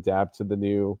evolve and adapt to the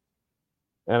new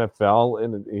NFL.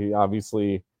 And he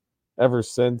obviously, ever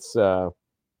since who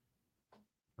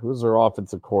was their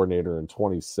offensive coordinator in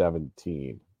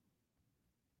 2017?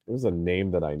 It was a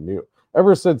name that I knew.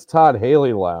 Ever since Todd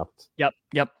Haley left. Yep.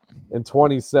 In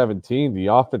 2017, the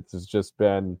offense has just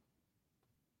been,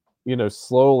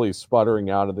 slowly sputtering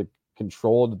out of the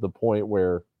control to the point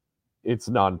where it's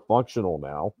non-functional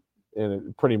now, and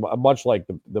it pretty much like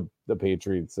the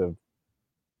Patriots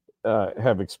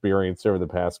have experienced over the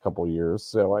past couple of years.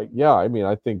 So I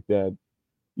think that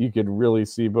you could really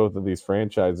see both of these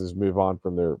franchises move on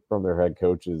from their head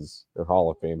coaches, their Hall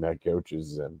of Fame head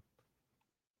coaches, and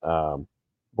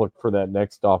look for that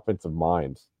next offensive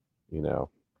mind.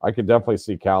 I could definitely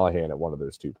see Callahan at one of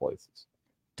those two places.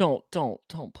 Don't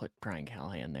put Brian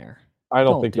Callahan there. I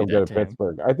don't think he'll go to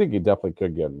Pittsburgh. I think he definitely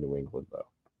could go to New England, though.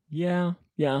 Yeah,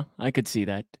 I could see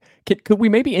that. Could we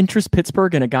maybe interest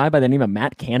Pittsburgh in a guy by the name of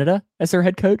Matt Canada as their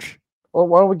head coach? Well,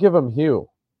 why don't we give him Hugh?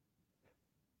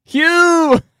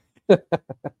 Hugh!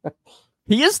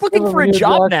 He is looking for a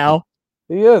job now.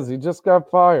 He is. He just got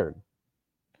fired.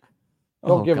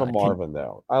 Don't give him Marvin,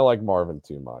 though. I like Marvin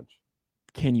too much.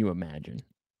 Can you imagine?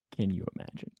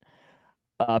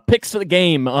 Picks for the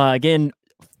game. Again,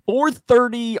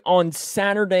 4:30 on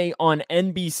Saturday on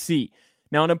NBC.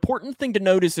 Now, an important thing to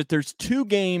note is that there's two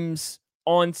games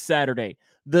on Saturday.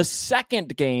 The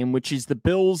second game, which is the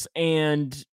Bills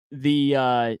and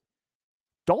the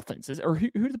Dolphins, who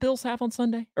do the Bills have on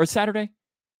Sunday or Saturday?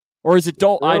 Or is it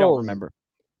I don't remember.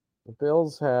 The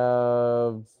Bills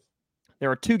have... There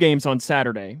are two games on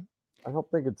Saturday. I don't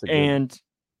think it's a game.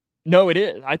 No, it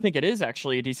is. I think it is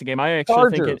actually a decent game. I actually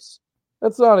Chargers. think it's...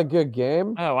 That's not a good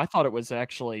game. Oh, I thought it was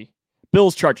actually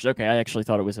Bills Chargers. Okay, I actually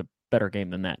thought it was a better game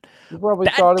than that. You probably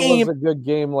thought it was a good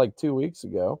game like 2 weeks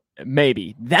ago.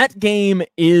 Maybe. That game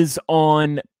is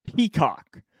on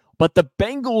Peacock, but the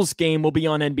Bengals game will be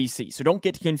on NBC. So don't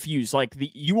get confused.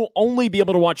 You will only be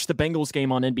able to watch the Bengals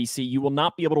game on NBC. You will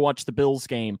not be able to watch the Bills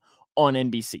game on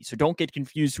NBC. So don't get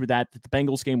confused with that the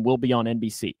Bengals game will be on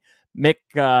NBC. Mick,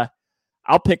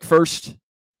 I'll pick first,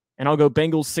 and I'll go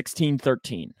Bengals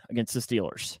 16-13 against the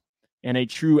Steelers in a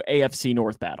true AFC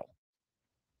North battle.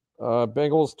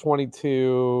 Bengals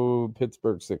 22,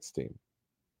 Pittsburgh 16.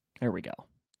 There we go.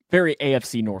 very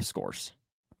AFC North scores.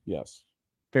 Yes.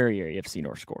 Very AFC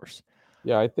North scores.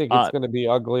 Yeah, I think it's going to be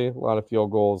ugly. A lot of field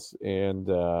goals, and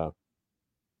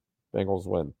Bengals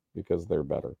win because they're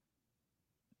better.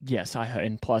 Yes,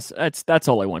 and plus that's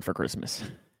all I want for Christmas.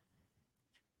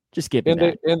 Just give me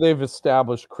that. And they've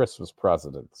established Christmas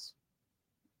presidents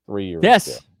 3 years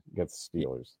ago against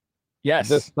Steelers. Yes.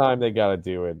 This time they got to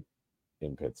do it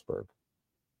in Pittsburgh.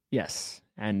 Yes.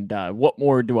 And what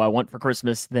more do I want for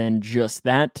Christmas than just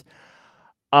that?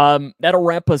 That'll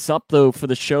wrap us up, though, for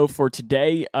the show for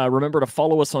today. Remember to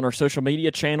follow us on our social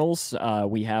media channels.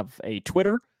 We have a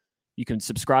Twitter. You can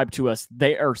subscribe to us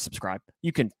there.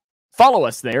 You can follow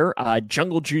us there.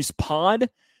 Jungle Juice Pod.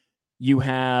 You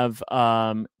have,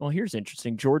 here's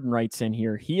interesting. Jordan writes in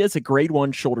here. He has a grade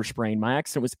 1 shoulder sprain. My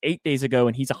accident was 8 days ago,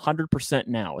 and he's 100%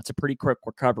 now. It's a pretty quick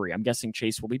recovery. I'm guessing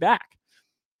Chase will be back.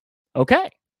 Okay.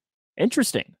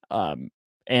 Interesting.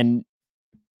 And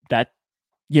that,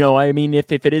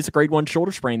 if it is a grade 1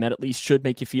 shoulder sprain, that at least should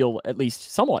make you feel at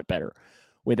least somewhat better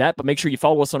with that. But make sure you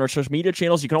follow us on our social media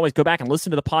channels. You can always go back and listen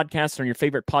to the podcast on your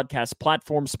favorite podcast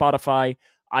platform, Spotify,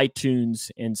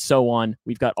 iTunes, and so on.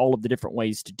 We've got all of the different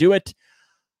ways to do it.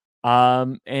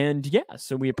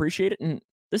 So we appreciate it. And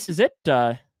this is it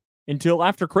until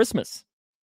after Christmas.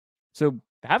 So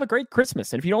have a great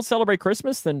Christmas. And if you don't celebrate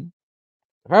Christmas, then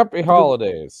happy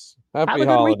holidays. Happy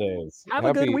holidays. Have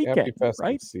a good weekend. Happy festive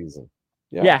right? season.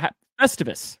 Yeah.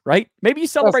 Festivus, right? Maybe you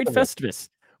celebrate Festivus.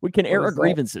 We can air our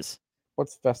grievances.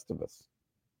 What's Festivus?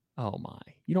 Oh my.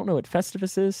 You don't know what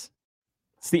Festivus is?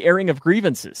 It's the airing of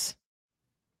grievances.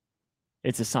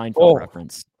 It's a Seinfeld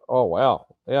reference. Oh, wow.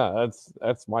 Yeah,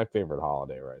 that's my favorite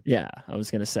holiday, right? Yeah, I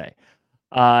was going to say.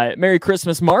 Merry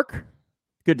Christmas, Mark.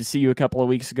 Good to see you a couple of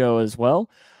weeks ago as well.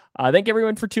 Thank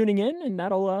everyone for tuning in, and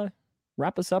that'll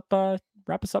wrap us up for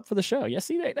the show.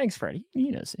 Yes, thanks, Freddie. He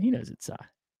knows it's a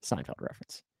Seinfeld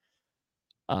reference.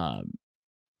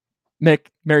 Mick,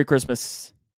 Merry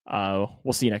Christmas.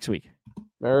 We'll see you next week.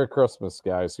 Merry Christmas,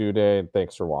 guys. Hoo day, and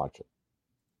thanks for watching.